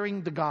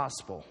sharing the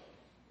gospel?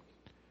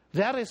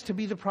 That is to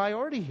be the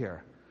priority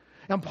here.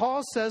 And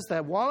Paul says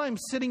that while I'm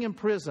sitting in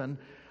prison,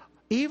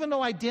 even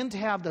though I didn't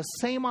have the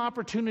same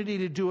opportunity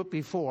to do it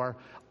before,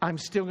 I'm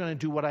still going to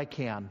do what I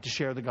can to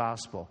share the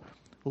gospel.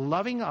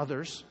 Loving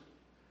others,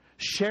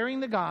 sharing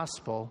the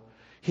gospel.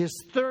 His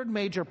third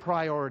major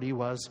priority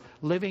was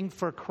living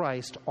for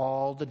Christ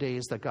all the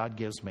days that God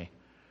gives me.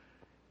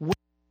 Where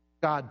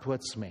God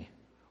puts me.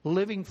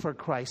 Living for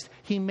Christ.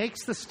 He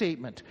makes the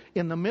statement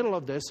in the middle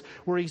of this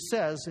where he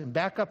says, and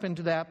back up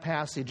into that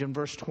passage in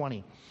verse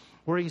 20,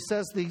 where he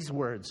says these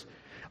words,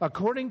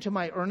 according to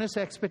my earnest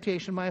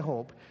expectation, my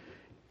hope,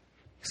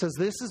 he says,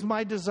 this is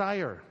my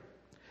desire,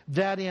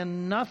 that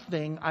in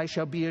nothing I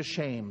shall be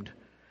ashamed,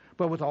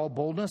 but with all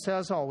boldness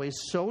as always,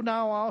 so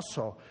now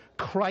also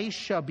Christ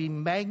shall be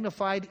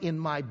magnified in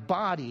my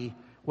body,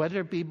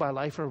 whether it be by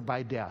life or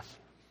by death.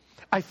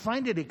 I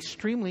find it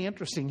extremely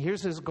interesting.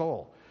 Here's his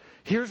goal.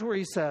 Here's where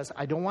he says,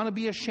 I don't want to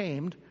be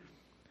ashamed.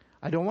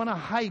 I don't want to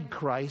hide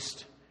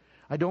Christ.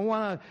 I don't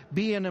want to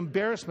be an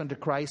embarrassment to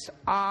Christ.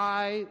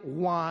 I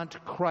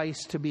want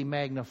Christ to be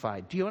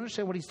magnified. Do you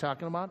understand what he's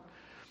talking about?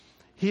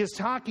 He is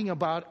talking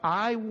about,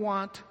 I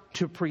want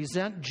to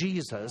present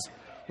Jesus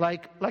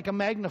like a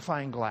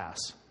magnifying glass,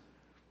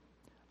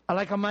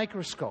 like a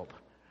microscope.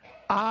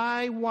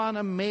 I want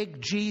to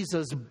make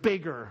Jesus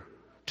bigger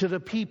to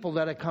the people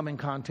that I come in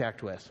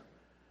contact with.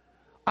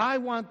 I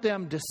want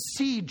them to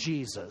see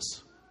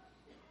Jesus.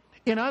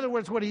 In other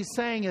words, what he's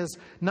saying is,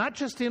 not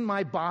just in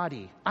my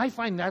body. I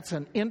find that's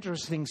an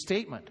interesting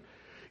statement.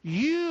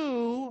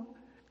 You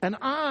and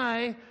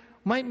I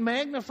might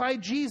magnify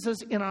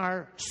Jesus in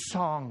our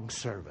song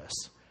service,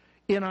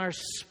 in our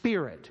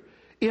spirit,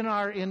 in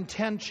our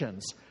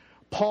intentions.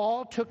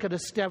 Paul took it a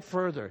step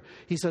further.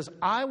 He says,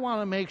 I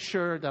want to make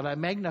sure that I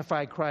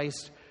magnify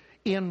Christ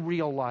in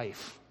real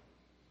life.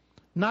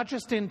 Not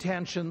just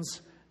intentions,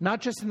 not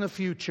just in the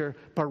future,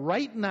 but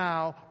right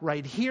now,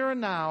 right here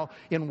and now,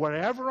 in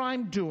whatever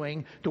I'm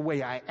doing, the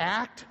way I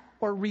act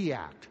or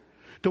react,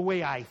 the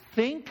way I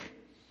think,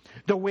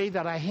 the way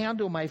that I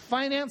handle my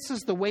finances,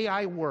 the way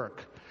I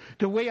work,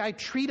 the way I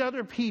treat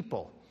other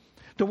people,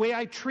 the way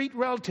I treat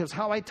relatives,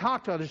 how I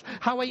talk to others,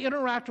 how I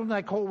interact with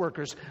my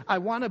coworkers. I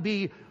want to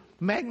be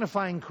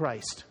magnifying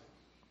Christ,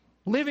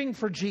 living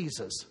for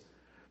Jesus,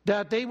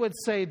 that they would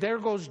say, there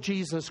goes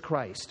Jesus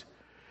Christ.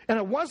 And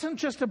it wasn't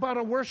just about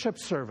a worship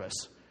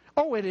service.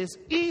 Oh, it is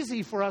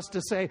easy for us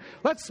to say,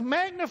 let's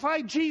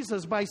magnify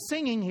Jesus by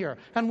singing here.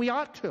 And we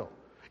ought to,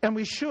 and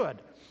we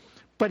should.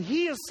 But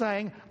he is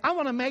saying, I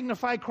want to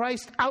magnify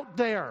Christ out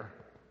there,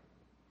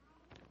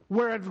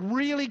 where it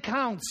really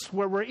counts,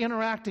 where we're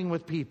interacting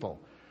with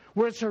people,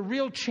 where it's a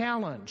real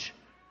challenge.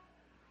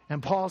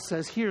 And Paul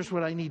says, here's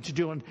what I need to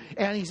do.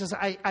 And he says,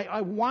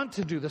 I want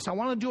to do this. I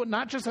want to do it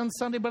not just on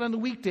Sunday, but on the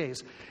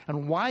weekdays.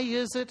 And why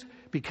is it?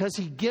 Because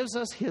he gives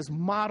us his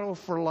motto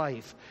for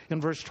life in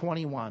verse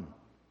 21.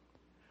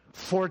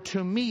 For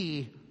to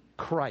me,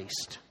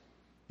 Christ.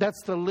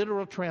 That's the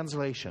literal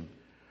translation.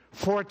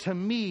 For to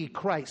me,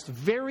 Christ.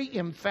 Very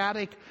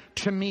emphatic,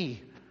 to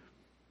me.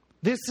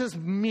 This is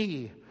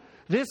me.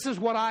 This is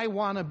what I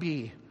want to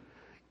be.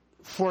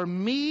 For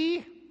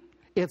me,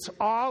 it's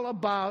all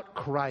about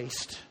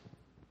Christ,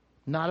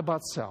 not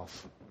about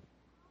self.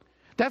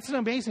 That's an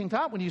amazing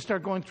thought when you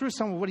start going through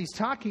some of what he's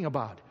talking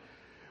about.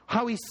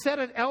 How he said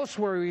it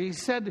elsewhere. He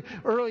said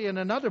early in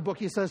another book,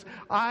 he says,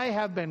 I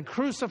have been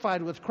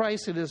crucified with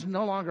Christ. It is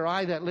no longer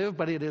I that live,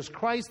 but it is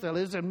Christ that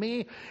lives in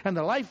me. And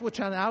the life which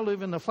I now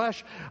live in the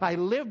flesh, I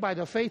live by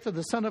the faith of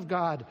the Son of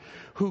God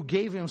who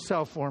gave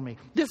himself for me.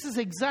 This is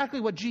exactly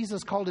what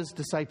Jesus called his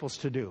disciples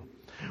to do.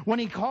 When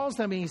he calls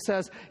them, he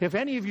says, if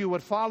any of you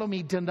would follow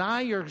me,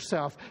 deny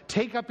yourself,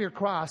 take up your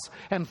cross,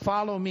 and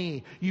follow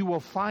me, you will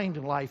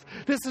find life.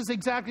 This is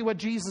exactly what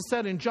Jesus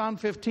said in John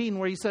 15,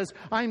 where he says,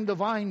 I'm the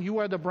vine, you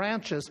are the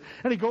branches.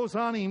 And he goes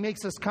on and he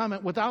makes this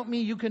comment, without me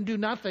you can do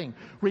nothing.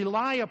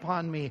 Rely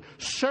upon me,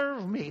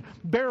 serve me,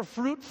 bear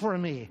fruit for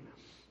me.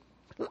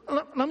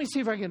 Let me see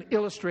if I can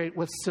illustrate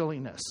with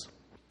silliness.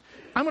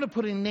 I'm going to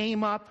put a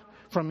name up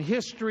from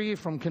history,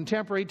 from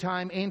contemporary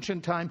time,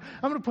 ancient time.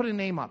 I'm going to put a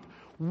name up.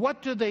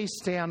 What do they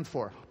stand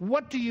for?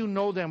 What do you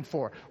know them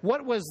for?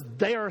 What was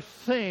their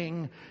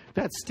thing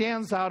that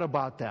stands out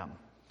about them?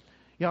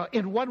 You know,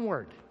 in one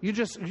word. You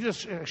just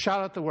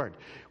shout out the word.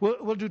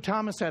 We'll do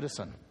Thomas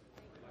Edison.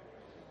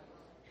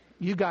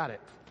 You got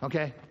it,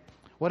 okay?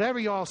 Whatever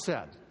you all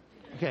said.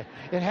 Okay.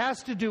 It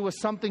has to do with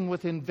something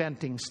with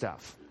inventing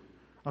stuff.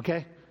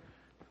 Okay?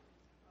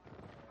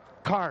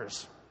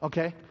 Cars,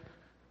 okay?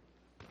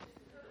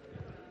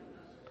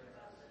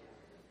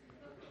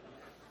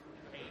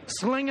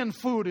 Slinging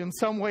food in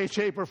some way,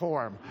 shape, or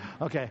form.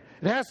 Okay.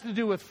 It has to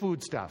do with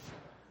food stuff.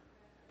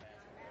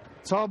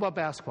 It's all about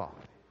basketball.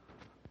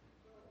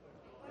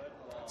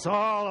 It's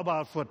all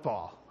about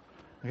football.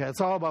 Okay,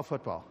 it's all about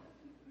football.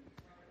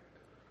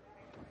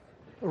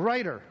 A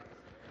writer.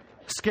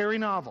 Scary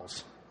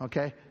novels.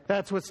 Okay?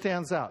 That's what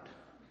stands out.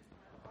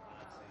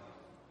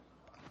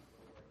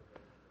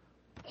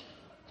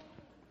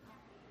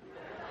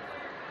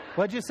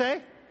 What'd you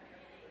say?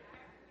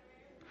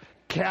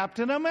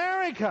 Captain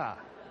America.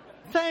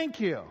 Thank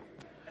you.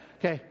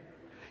 Okay.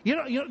 You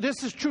know,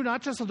 this is true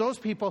not just of those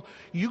people.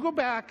 You go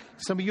back,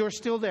 some of you are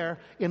still there,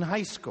 in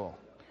high school.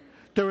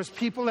 There was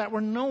people that were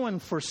known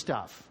for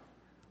stuff.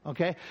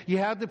 Okay? You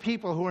had the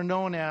people who were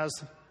known as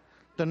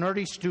the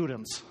nerdy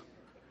students.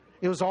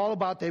 It was all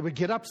about, they would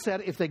get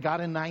upset if they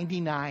got a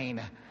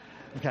 99.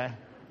 Okay?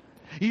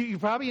 You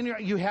probably,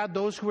 you had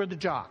those who were the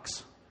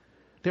jocks.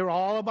 They were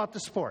all about the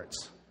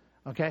sports.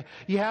 Okay?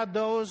 You had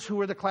those who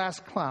were the class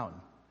clown.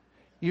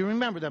 You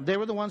remember them. They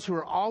were the ones who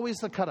were always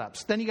the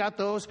cut-ups. Then you got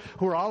those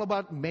who were all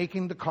about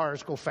making the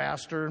cars go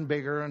faster and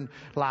bigger and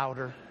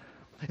louder.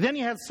 Then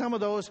you had some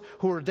of those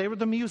who were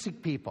the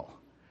music people.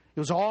 It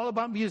was all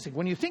about music.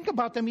 When you think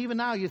about them even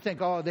now, you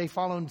think, oh, they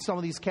fall in some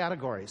of these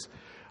categories.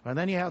 And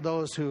then you have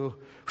those who,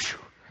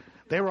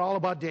 they were all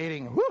about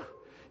dating. Whew,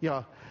 you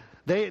know,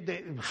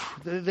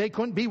 they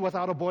couldn't be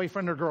without a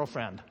boyfriend or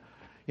girlfriend,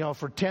 you know,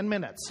 for 10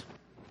 minutes.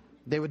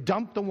 They would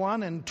dump the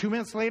one, and 2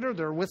 minutes later,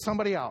 they're with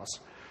somebody else.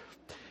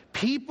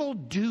 People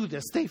do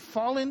this. They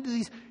fall into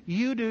these.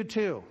 You do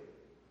too.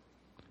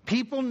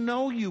 People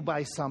know you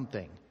by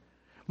something.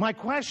 My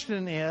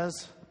question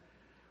is,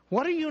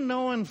 what are you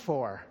known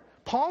for?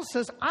 Paul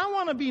says, I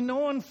want to be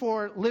known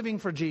for living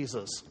for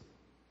Jesus.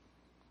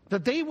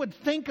 That they would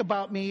think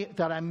about me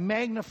that I'm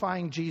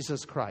magnifying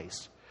Jesus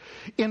Christ.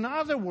 In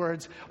other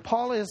words,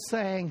 Paul is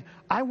saying,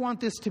 I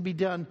want this to be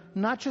done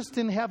not just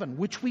in heaven,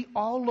 which we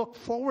all look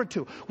forward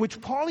to,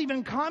 which Paul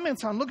even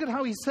comments on. Look at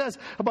how he says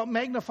about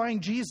magnifying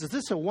Jesus.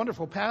 This is a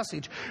wonderful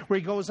passage where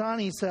he goes on,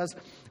 he says,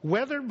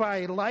 whether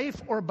by life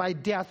or by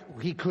death,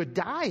 he could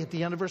die at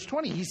the end of verse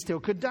 20. He still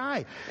could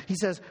die. He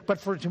says,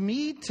 but for to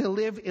me to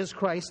live is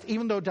Christ,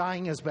 even though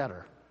dying is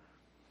better.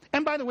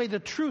 And by the way, the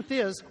truth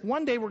is,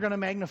 one day we're going to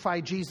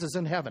magnify Jesus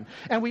in heaven.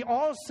 And we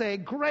all say,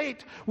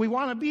 great, we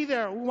want to be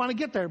there, we want to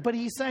get there. But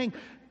he's saying,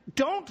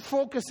 don't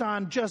focus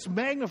on just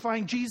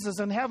magnifying Jesus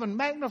in heaven.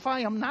 Magnify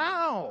him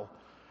now.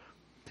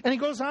 And he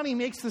goes on, he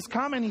makes this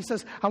comment. He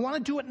says, I want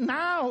to do it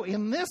now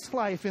in this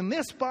life, in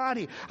this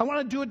body. I want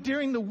to do it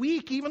during the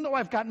week, even though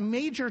I've got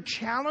major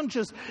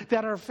challenges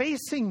that are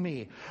facing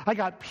me. I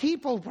got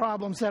people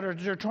problems that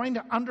are trying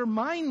to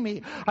undermine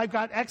me. I've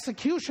got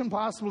execution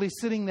possibly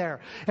sitting there.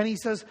 And he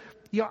says,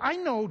 yeah, I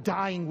know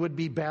dying would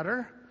be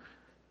better.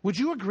 Would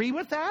you agree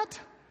with that?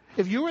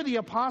 If you were the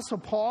Apostle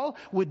Paul,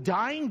 would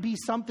dying be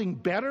something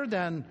better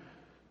than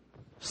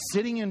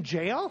sitting in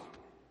jail?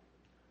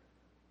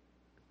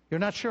 You're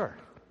not sure.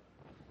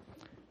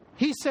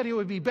 He said it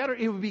would be better,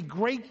 it would be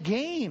great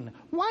gain.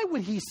 Why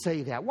would he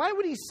say that? Why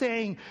would he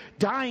say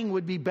dying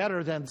would be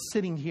better than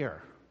sitting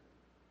here?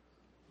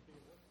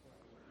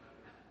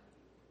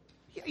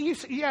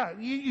 He'd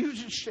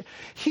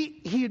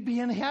be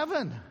in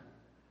heaven.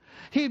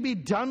 He'd be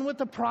done with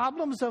the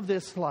problems of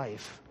this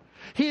life.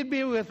 He'd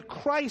be with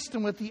Christ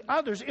and with the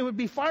others. It would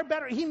be far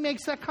better. He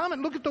makes that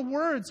comment. Look at the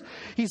words.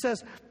 He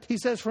says,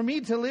 for me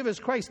to live is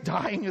Christ.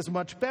 Dying is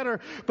much better.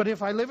 But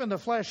if I live in the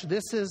flesh,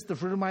 this is the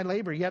fruit of my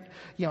labor. Yet,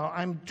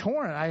 I'm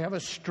torn.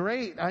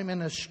 I'm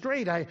in a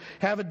strait. I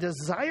have a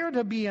desire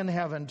to be in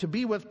heaven, to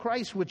be with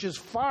Christ, which is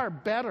far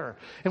better.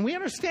 And we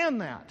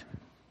understand that.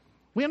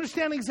 We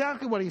understand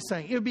exactly what he's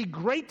saying. It would be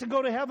great to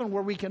go to heaven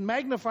where we can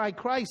magnify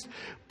Christ,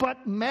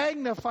 but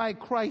magnify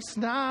Christ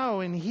now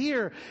and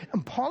here.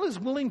 And Paul is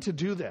willing to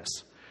do this.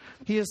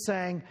 He is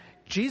saying,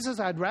 Jesus,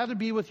 I'd rather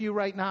be with you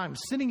right now. I'm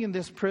sitting in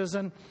this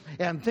prison,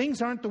 and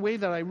things aren't the way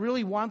that I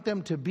really want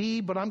them to be,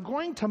 but I'm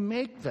going to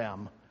make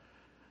them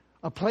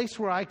a place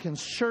where I can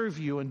serve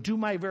you and do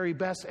my very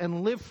best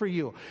and live for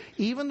you.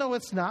 Even though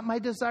it's not my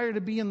desire to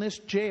be in this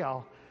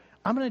jail,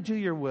 I'm going to do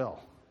your will.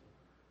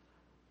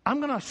 I'm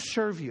going to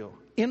serve you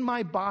in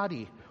my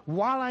body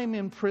while I'm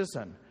in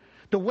prison.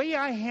 The way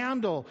I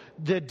handle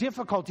the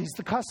difficulties,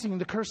 the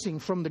cursing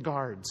from the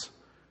guards,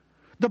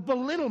 the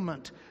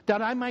belittlement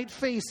that I might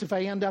face if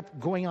I end up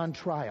going on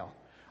trial.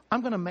 I'm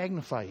going to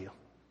magnify you.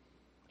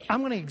 I'm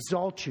going to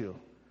exalt you.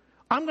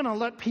 I'm going to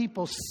let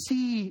people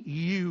see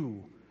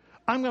you.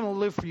 I'm going to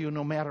live for you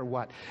no matter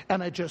what.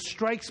 And it just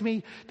strikes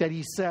me that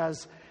he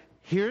says,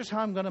 here's how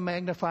I'm going to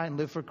magnify and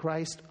live for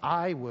Christ.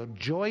 I will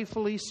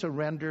joyfully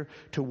surrender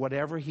to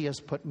whatever he has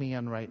put me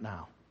in right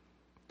now.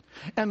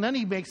 And then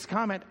he makes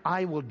comment,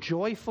 I will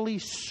joyfully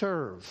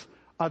serve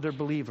other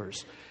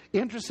believers.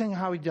 Interesting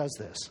how he does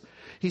this.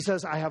 He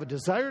says, I have a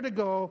desire to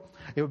go.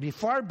 It would be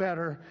far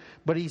better.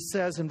 But he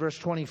says in verse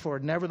 24,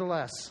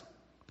 nevertheless,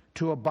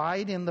 to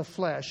abide in the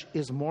flesh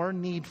is more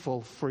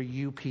needful for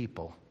you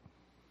people.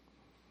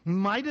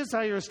 My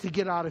desire is to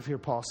get out of here,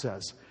 Paul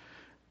says.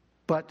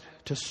 But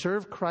to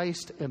serve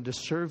Christ and to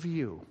serve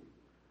you,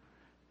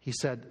 he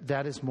said,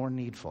 that is more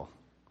needful.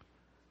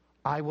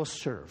 I will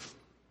serve.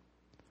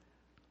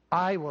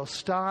 I will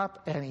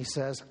stop, and he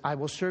says, I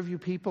will serve you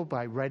people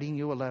by writing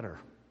you a letter,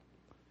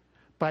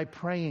 by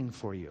praying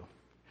for you.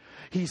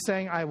 He's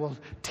saying, I will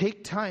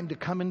take time to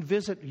come and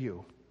visit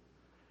you.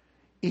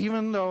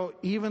 Even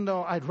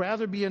though I'd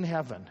rather be in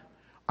heaven,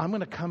 I'm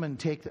going to come and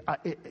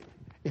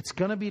it's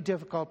going to be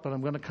difficult, but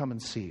I'm going to come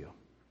and see you.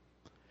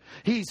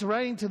 He's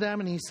writing to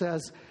them and he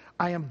says,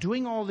 I am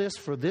doing all this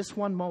for this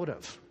one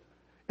motive.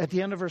 At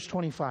the end of verse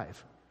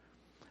 25,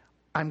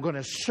 I'm going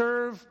to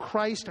serve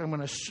Christ. I'm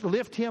going to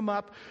lift him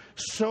up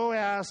so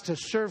as to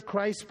serve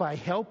Christ by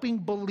helping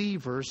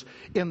believers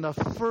in the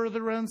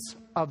furtherance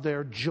of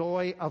their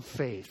joy of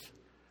faith.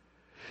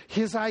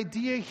 His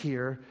idea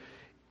here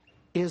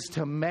is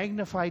to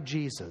magnify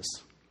Jesus,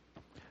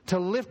 to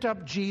lift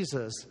up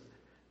Jesus,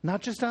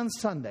 not just on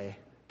Sunday,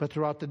 but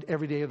throughout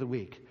every day of the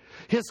week.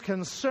 His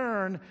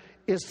concern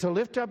is to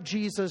lift up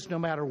Jesus no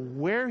matter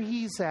where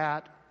he's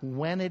at,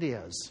 when it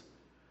is.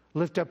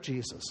 Lift up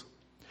Jesus.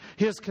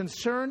 His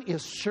concern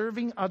is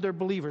serving other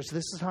believers.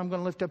 This is how I'm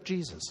going to lift up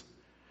Jesus.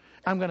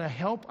 I'm going to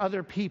help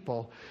other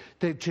people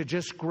to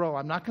just grow.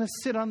 I'm not going to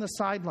sit on the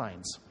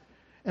sidelines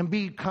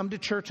and come to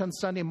church on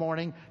Sunday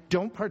morning,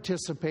 don't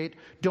participate,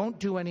 don't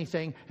do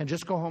anything, and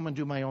just go home and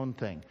do my own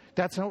thing.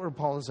 That's not where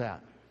Paul is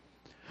at.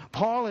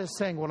 Paul is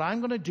saying, what I'm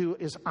going to do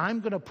is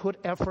I'm going to put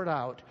effort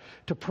out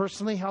to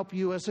personally help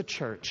you as a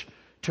church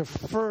to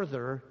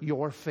further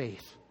your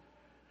faith,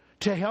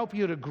 to help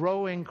you to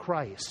grow in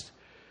Christ.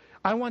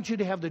 I want you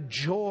to have the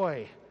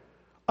joy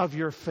of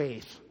your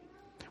faith.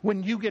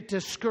 When you get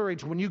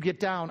discouraged, when you get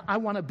down, I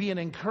want to be an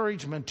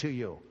encouragement to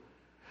you.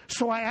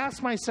 So I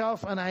ask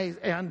myself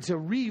and to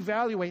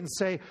reevaluate and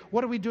say,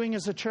 what are we doing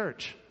as a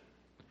church?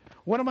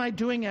 What am I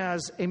doing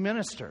as a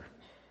minister?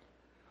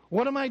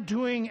 What am I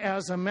doing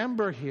as a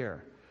member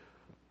here?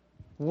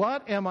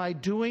 What am I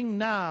doing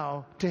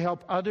now to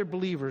help other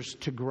believers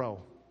to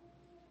grow,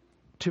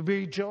 to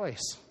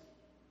rejoice?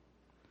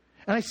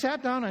 And I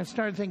sat down and I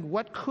started thinking,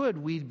 what could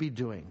we be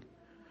doing?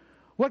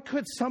 What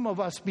could some of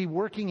us be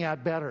working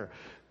at better?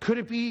 Could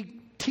it be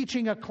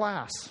teaching a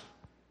class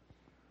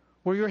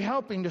where you're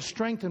helping to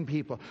strengthen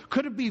people?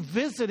 Could it be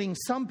visiting?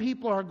 Some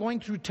people are going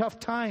through tough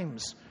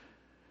times.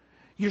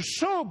 You're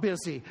so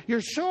busy.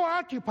 You're so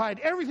occupied.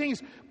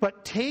 Everything's...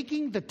 But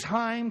taking the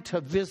time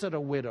to visit a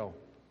widow,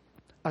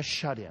 a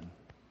shut-in.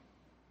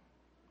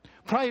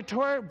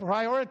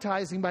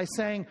 Prioritizing by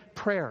saying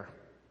prayer.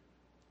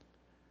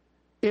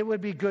 It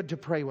would be good to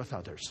pray with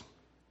others.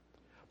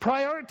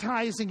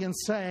 Prioritizing and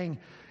saying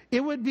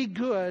it would be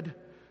good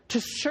to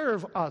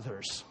serve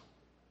others.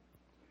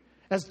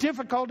 As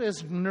difficult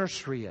as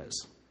nursery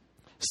is,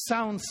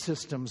 sound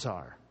systems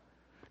are,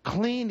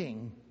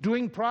 cleaning,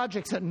 doing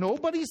projects that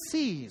nobody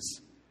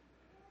sees,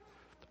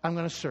 I'm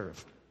going to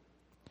serve.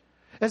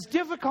 As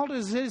difficult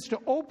as it is to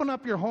open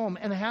up your home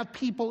and have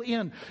people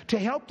in, to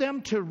help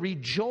them to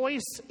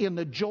rejoice in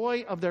the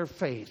joy of their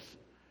faith,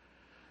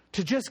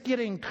 to just get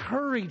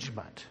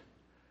encouragement.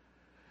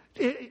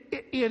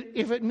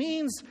 If it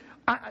means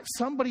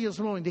somebody is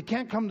lonely, they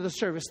can't come to the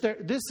service,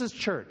 this is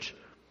church.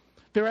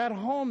 They're at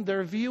home,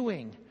 they're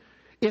viewing.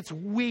 It's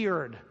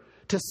weird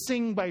to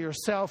sing by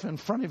yourself in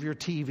front of your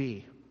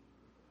TV.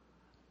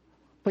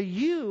 But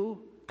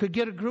you could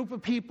get a group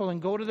of people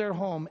and go to their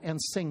home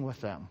and sing with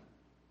them.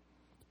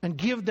 And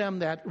give them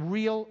that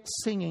real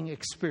singing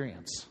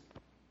experience.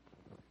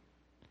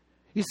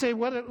 You say,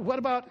 what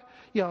about,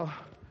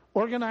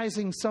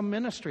 organizing some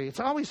ministry? It's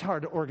always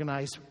hard to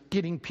organize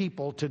getting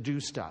people to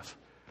do stuff.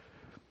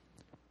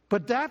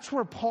 But that's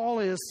where Paul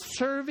is,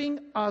 serving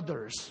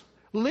others.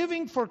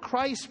 Living for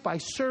Christ by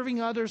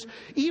serving others.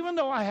 Even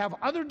though I have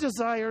other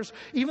desires,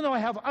 even though I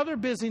have other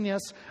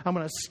busyness, I'm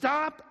going to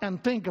stop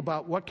and think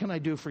about, what can I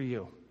do for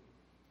you?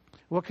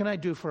 What can I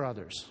do for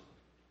others?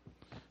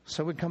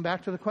 So we come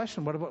back to the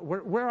question,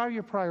 where are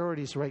your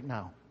priorities right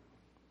now?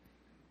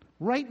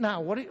 Right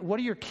now, what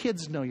do your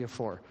kids know you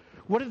for?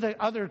 What do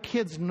the other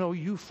kids know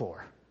you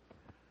for?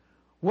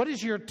 What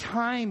is your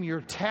time,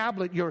 your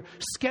tablet, your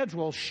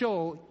schedule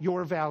show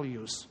your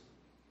values?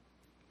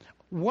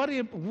 What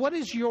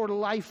is your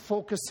life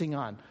focusing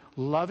on?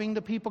 Loving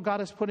the people God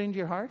has put into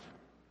your heart?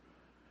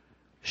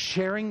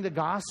 Sharing the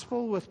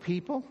gospel with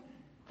people?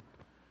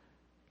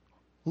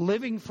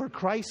 Living for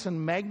Christ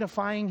and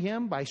magnifying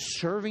Him by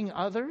serving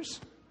others?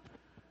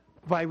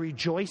 By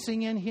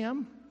rejoicing in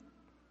Him?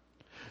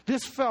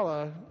 This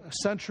fella,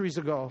 centuries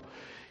ago,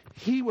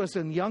 he was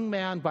a young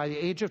man. By the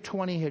age of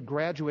 20, he had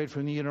graduated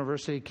from the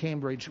University of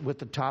Cambridge with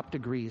the top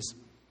degrees.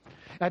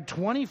 At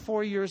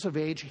 24 years of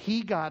age,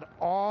 he got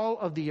all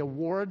of the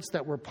awards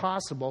that were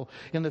possible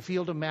in the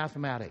field of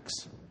mathematics.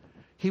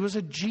 He was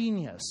a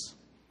genius.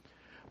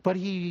 But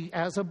he,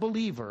 as a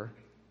believer,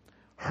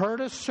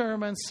 heard a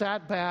sermon,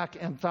 sat back,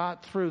 and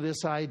thought through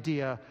this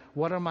idea,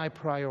 what are my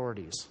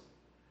priorities?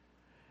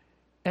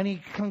 And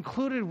he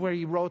concluded where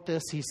he wrote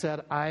this, he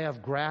said, I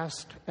have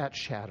grasped at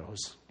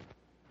shadows.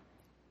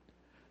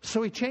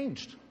 So he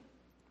changed.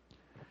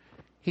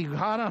 He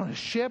got on a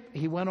ship,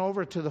 he went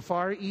over to the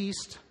Far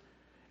East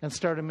and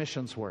started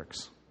missions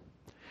works.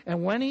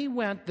 And when he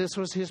went, this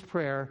was his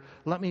prayer,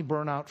 let me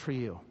burn out for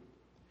you.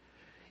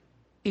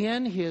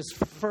 In his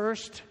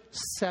first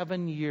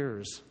 7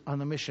 years on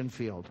the mission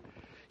field,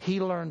 he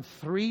learned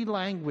 3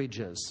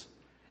 languages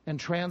and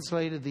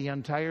translated the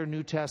entire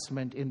New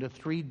Testament into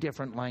 3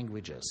 different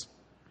languages.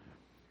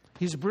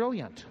 He's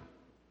brilliant.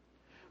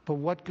 But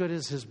what good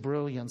is his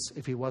brilliance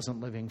if he wasn't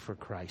living for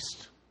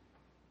Christ?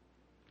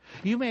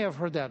 You may have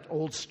heard that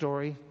old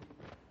story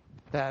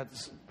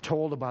that's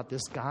told about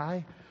this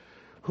guy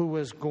who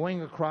was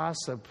going across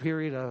a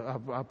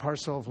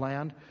parcel of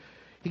land.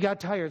 He got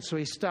tired, so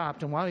he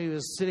stopped. And while he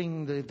was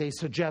sitting, they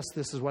suggest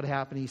this is what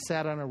happened. He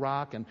sat on a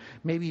rock, and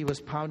maybe he was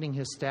pounding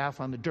his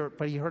staff on the dirt,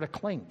 but he heard a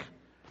clink.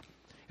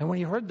 And when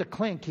he heard the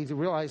clink, he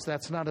realized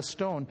that's not a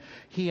stone.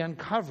 He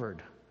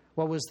uncovered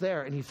what was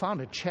there, and he found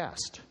a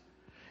chest.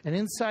 And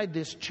inside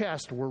this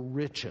chest were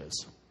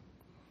riches.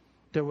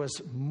 There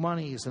was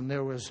monies, and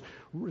there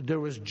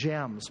was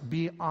gems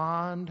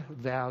beyond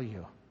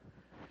value.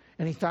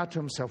 And he thought to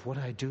himself, what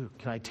do I do?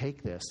 Can I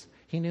take this?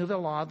 He knew the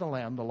law of the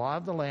land. The law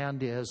of the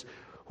land is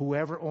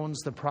whoever owns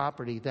the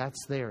property,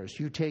 that's theirs.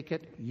 You take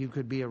it, you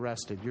could be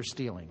arrested. You're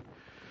stealing.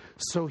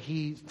 So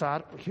he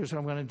thought, here's what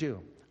I'm going to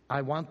do.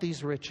 I want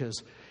these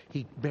riches.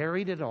 He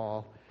buried it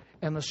all.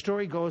 And the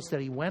story goes that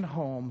he went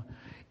home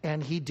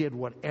and he did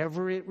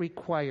whatever it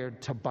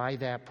required to buy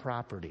that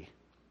property,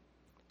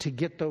 to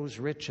get those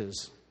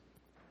riches.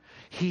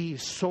 He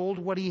sold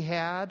what he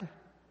had.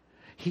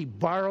 He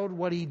borrowed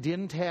what he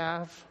didn't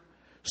have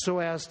so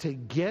as to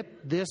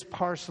get this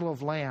parcel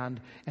of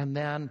land and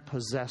then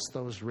possess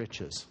those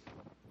riches.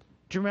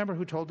 Do you remember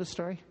who told this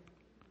story?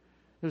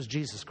 It was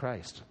Jesus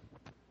Christ.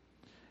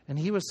 And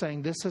he was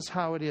saying this is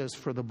how it is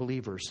for the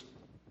believers.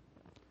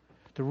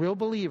 The real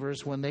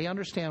believers, when they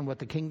understand what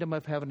the kingdom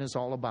of heaven is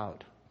all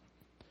about,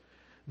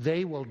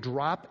 they will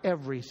drop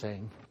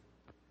everything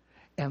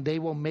and they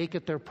will make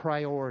it their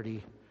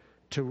priority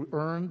to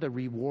earn the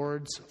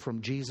rewards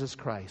from Jesus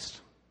Christ.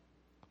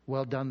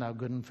 Well done, thou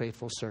good and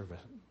faithful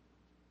servant.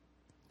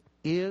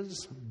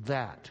 Is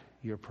that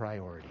your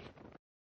priority?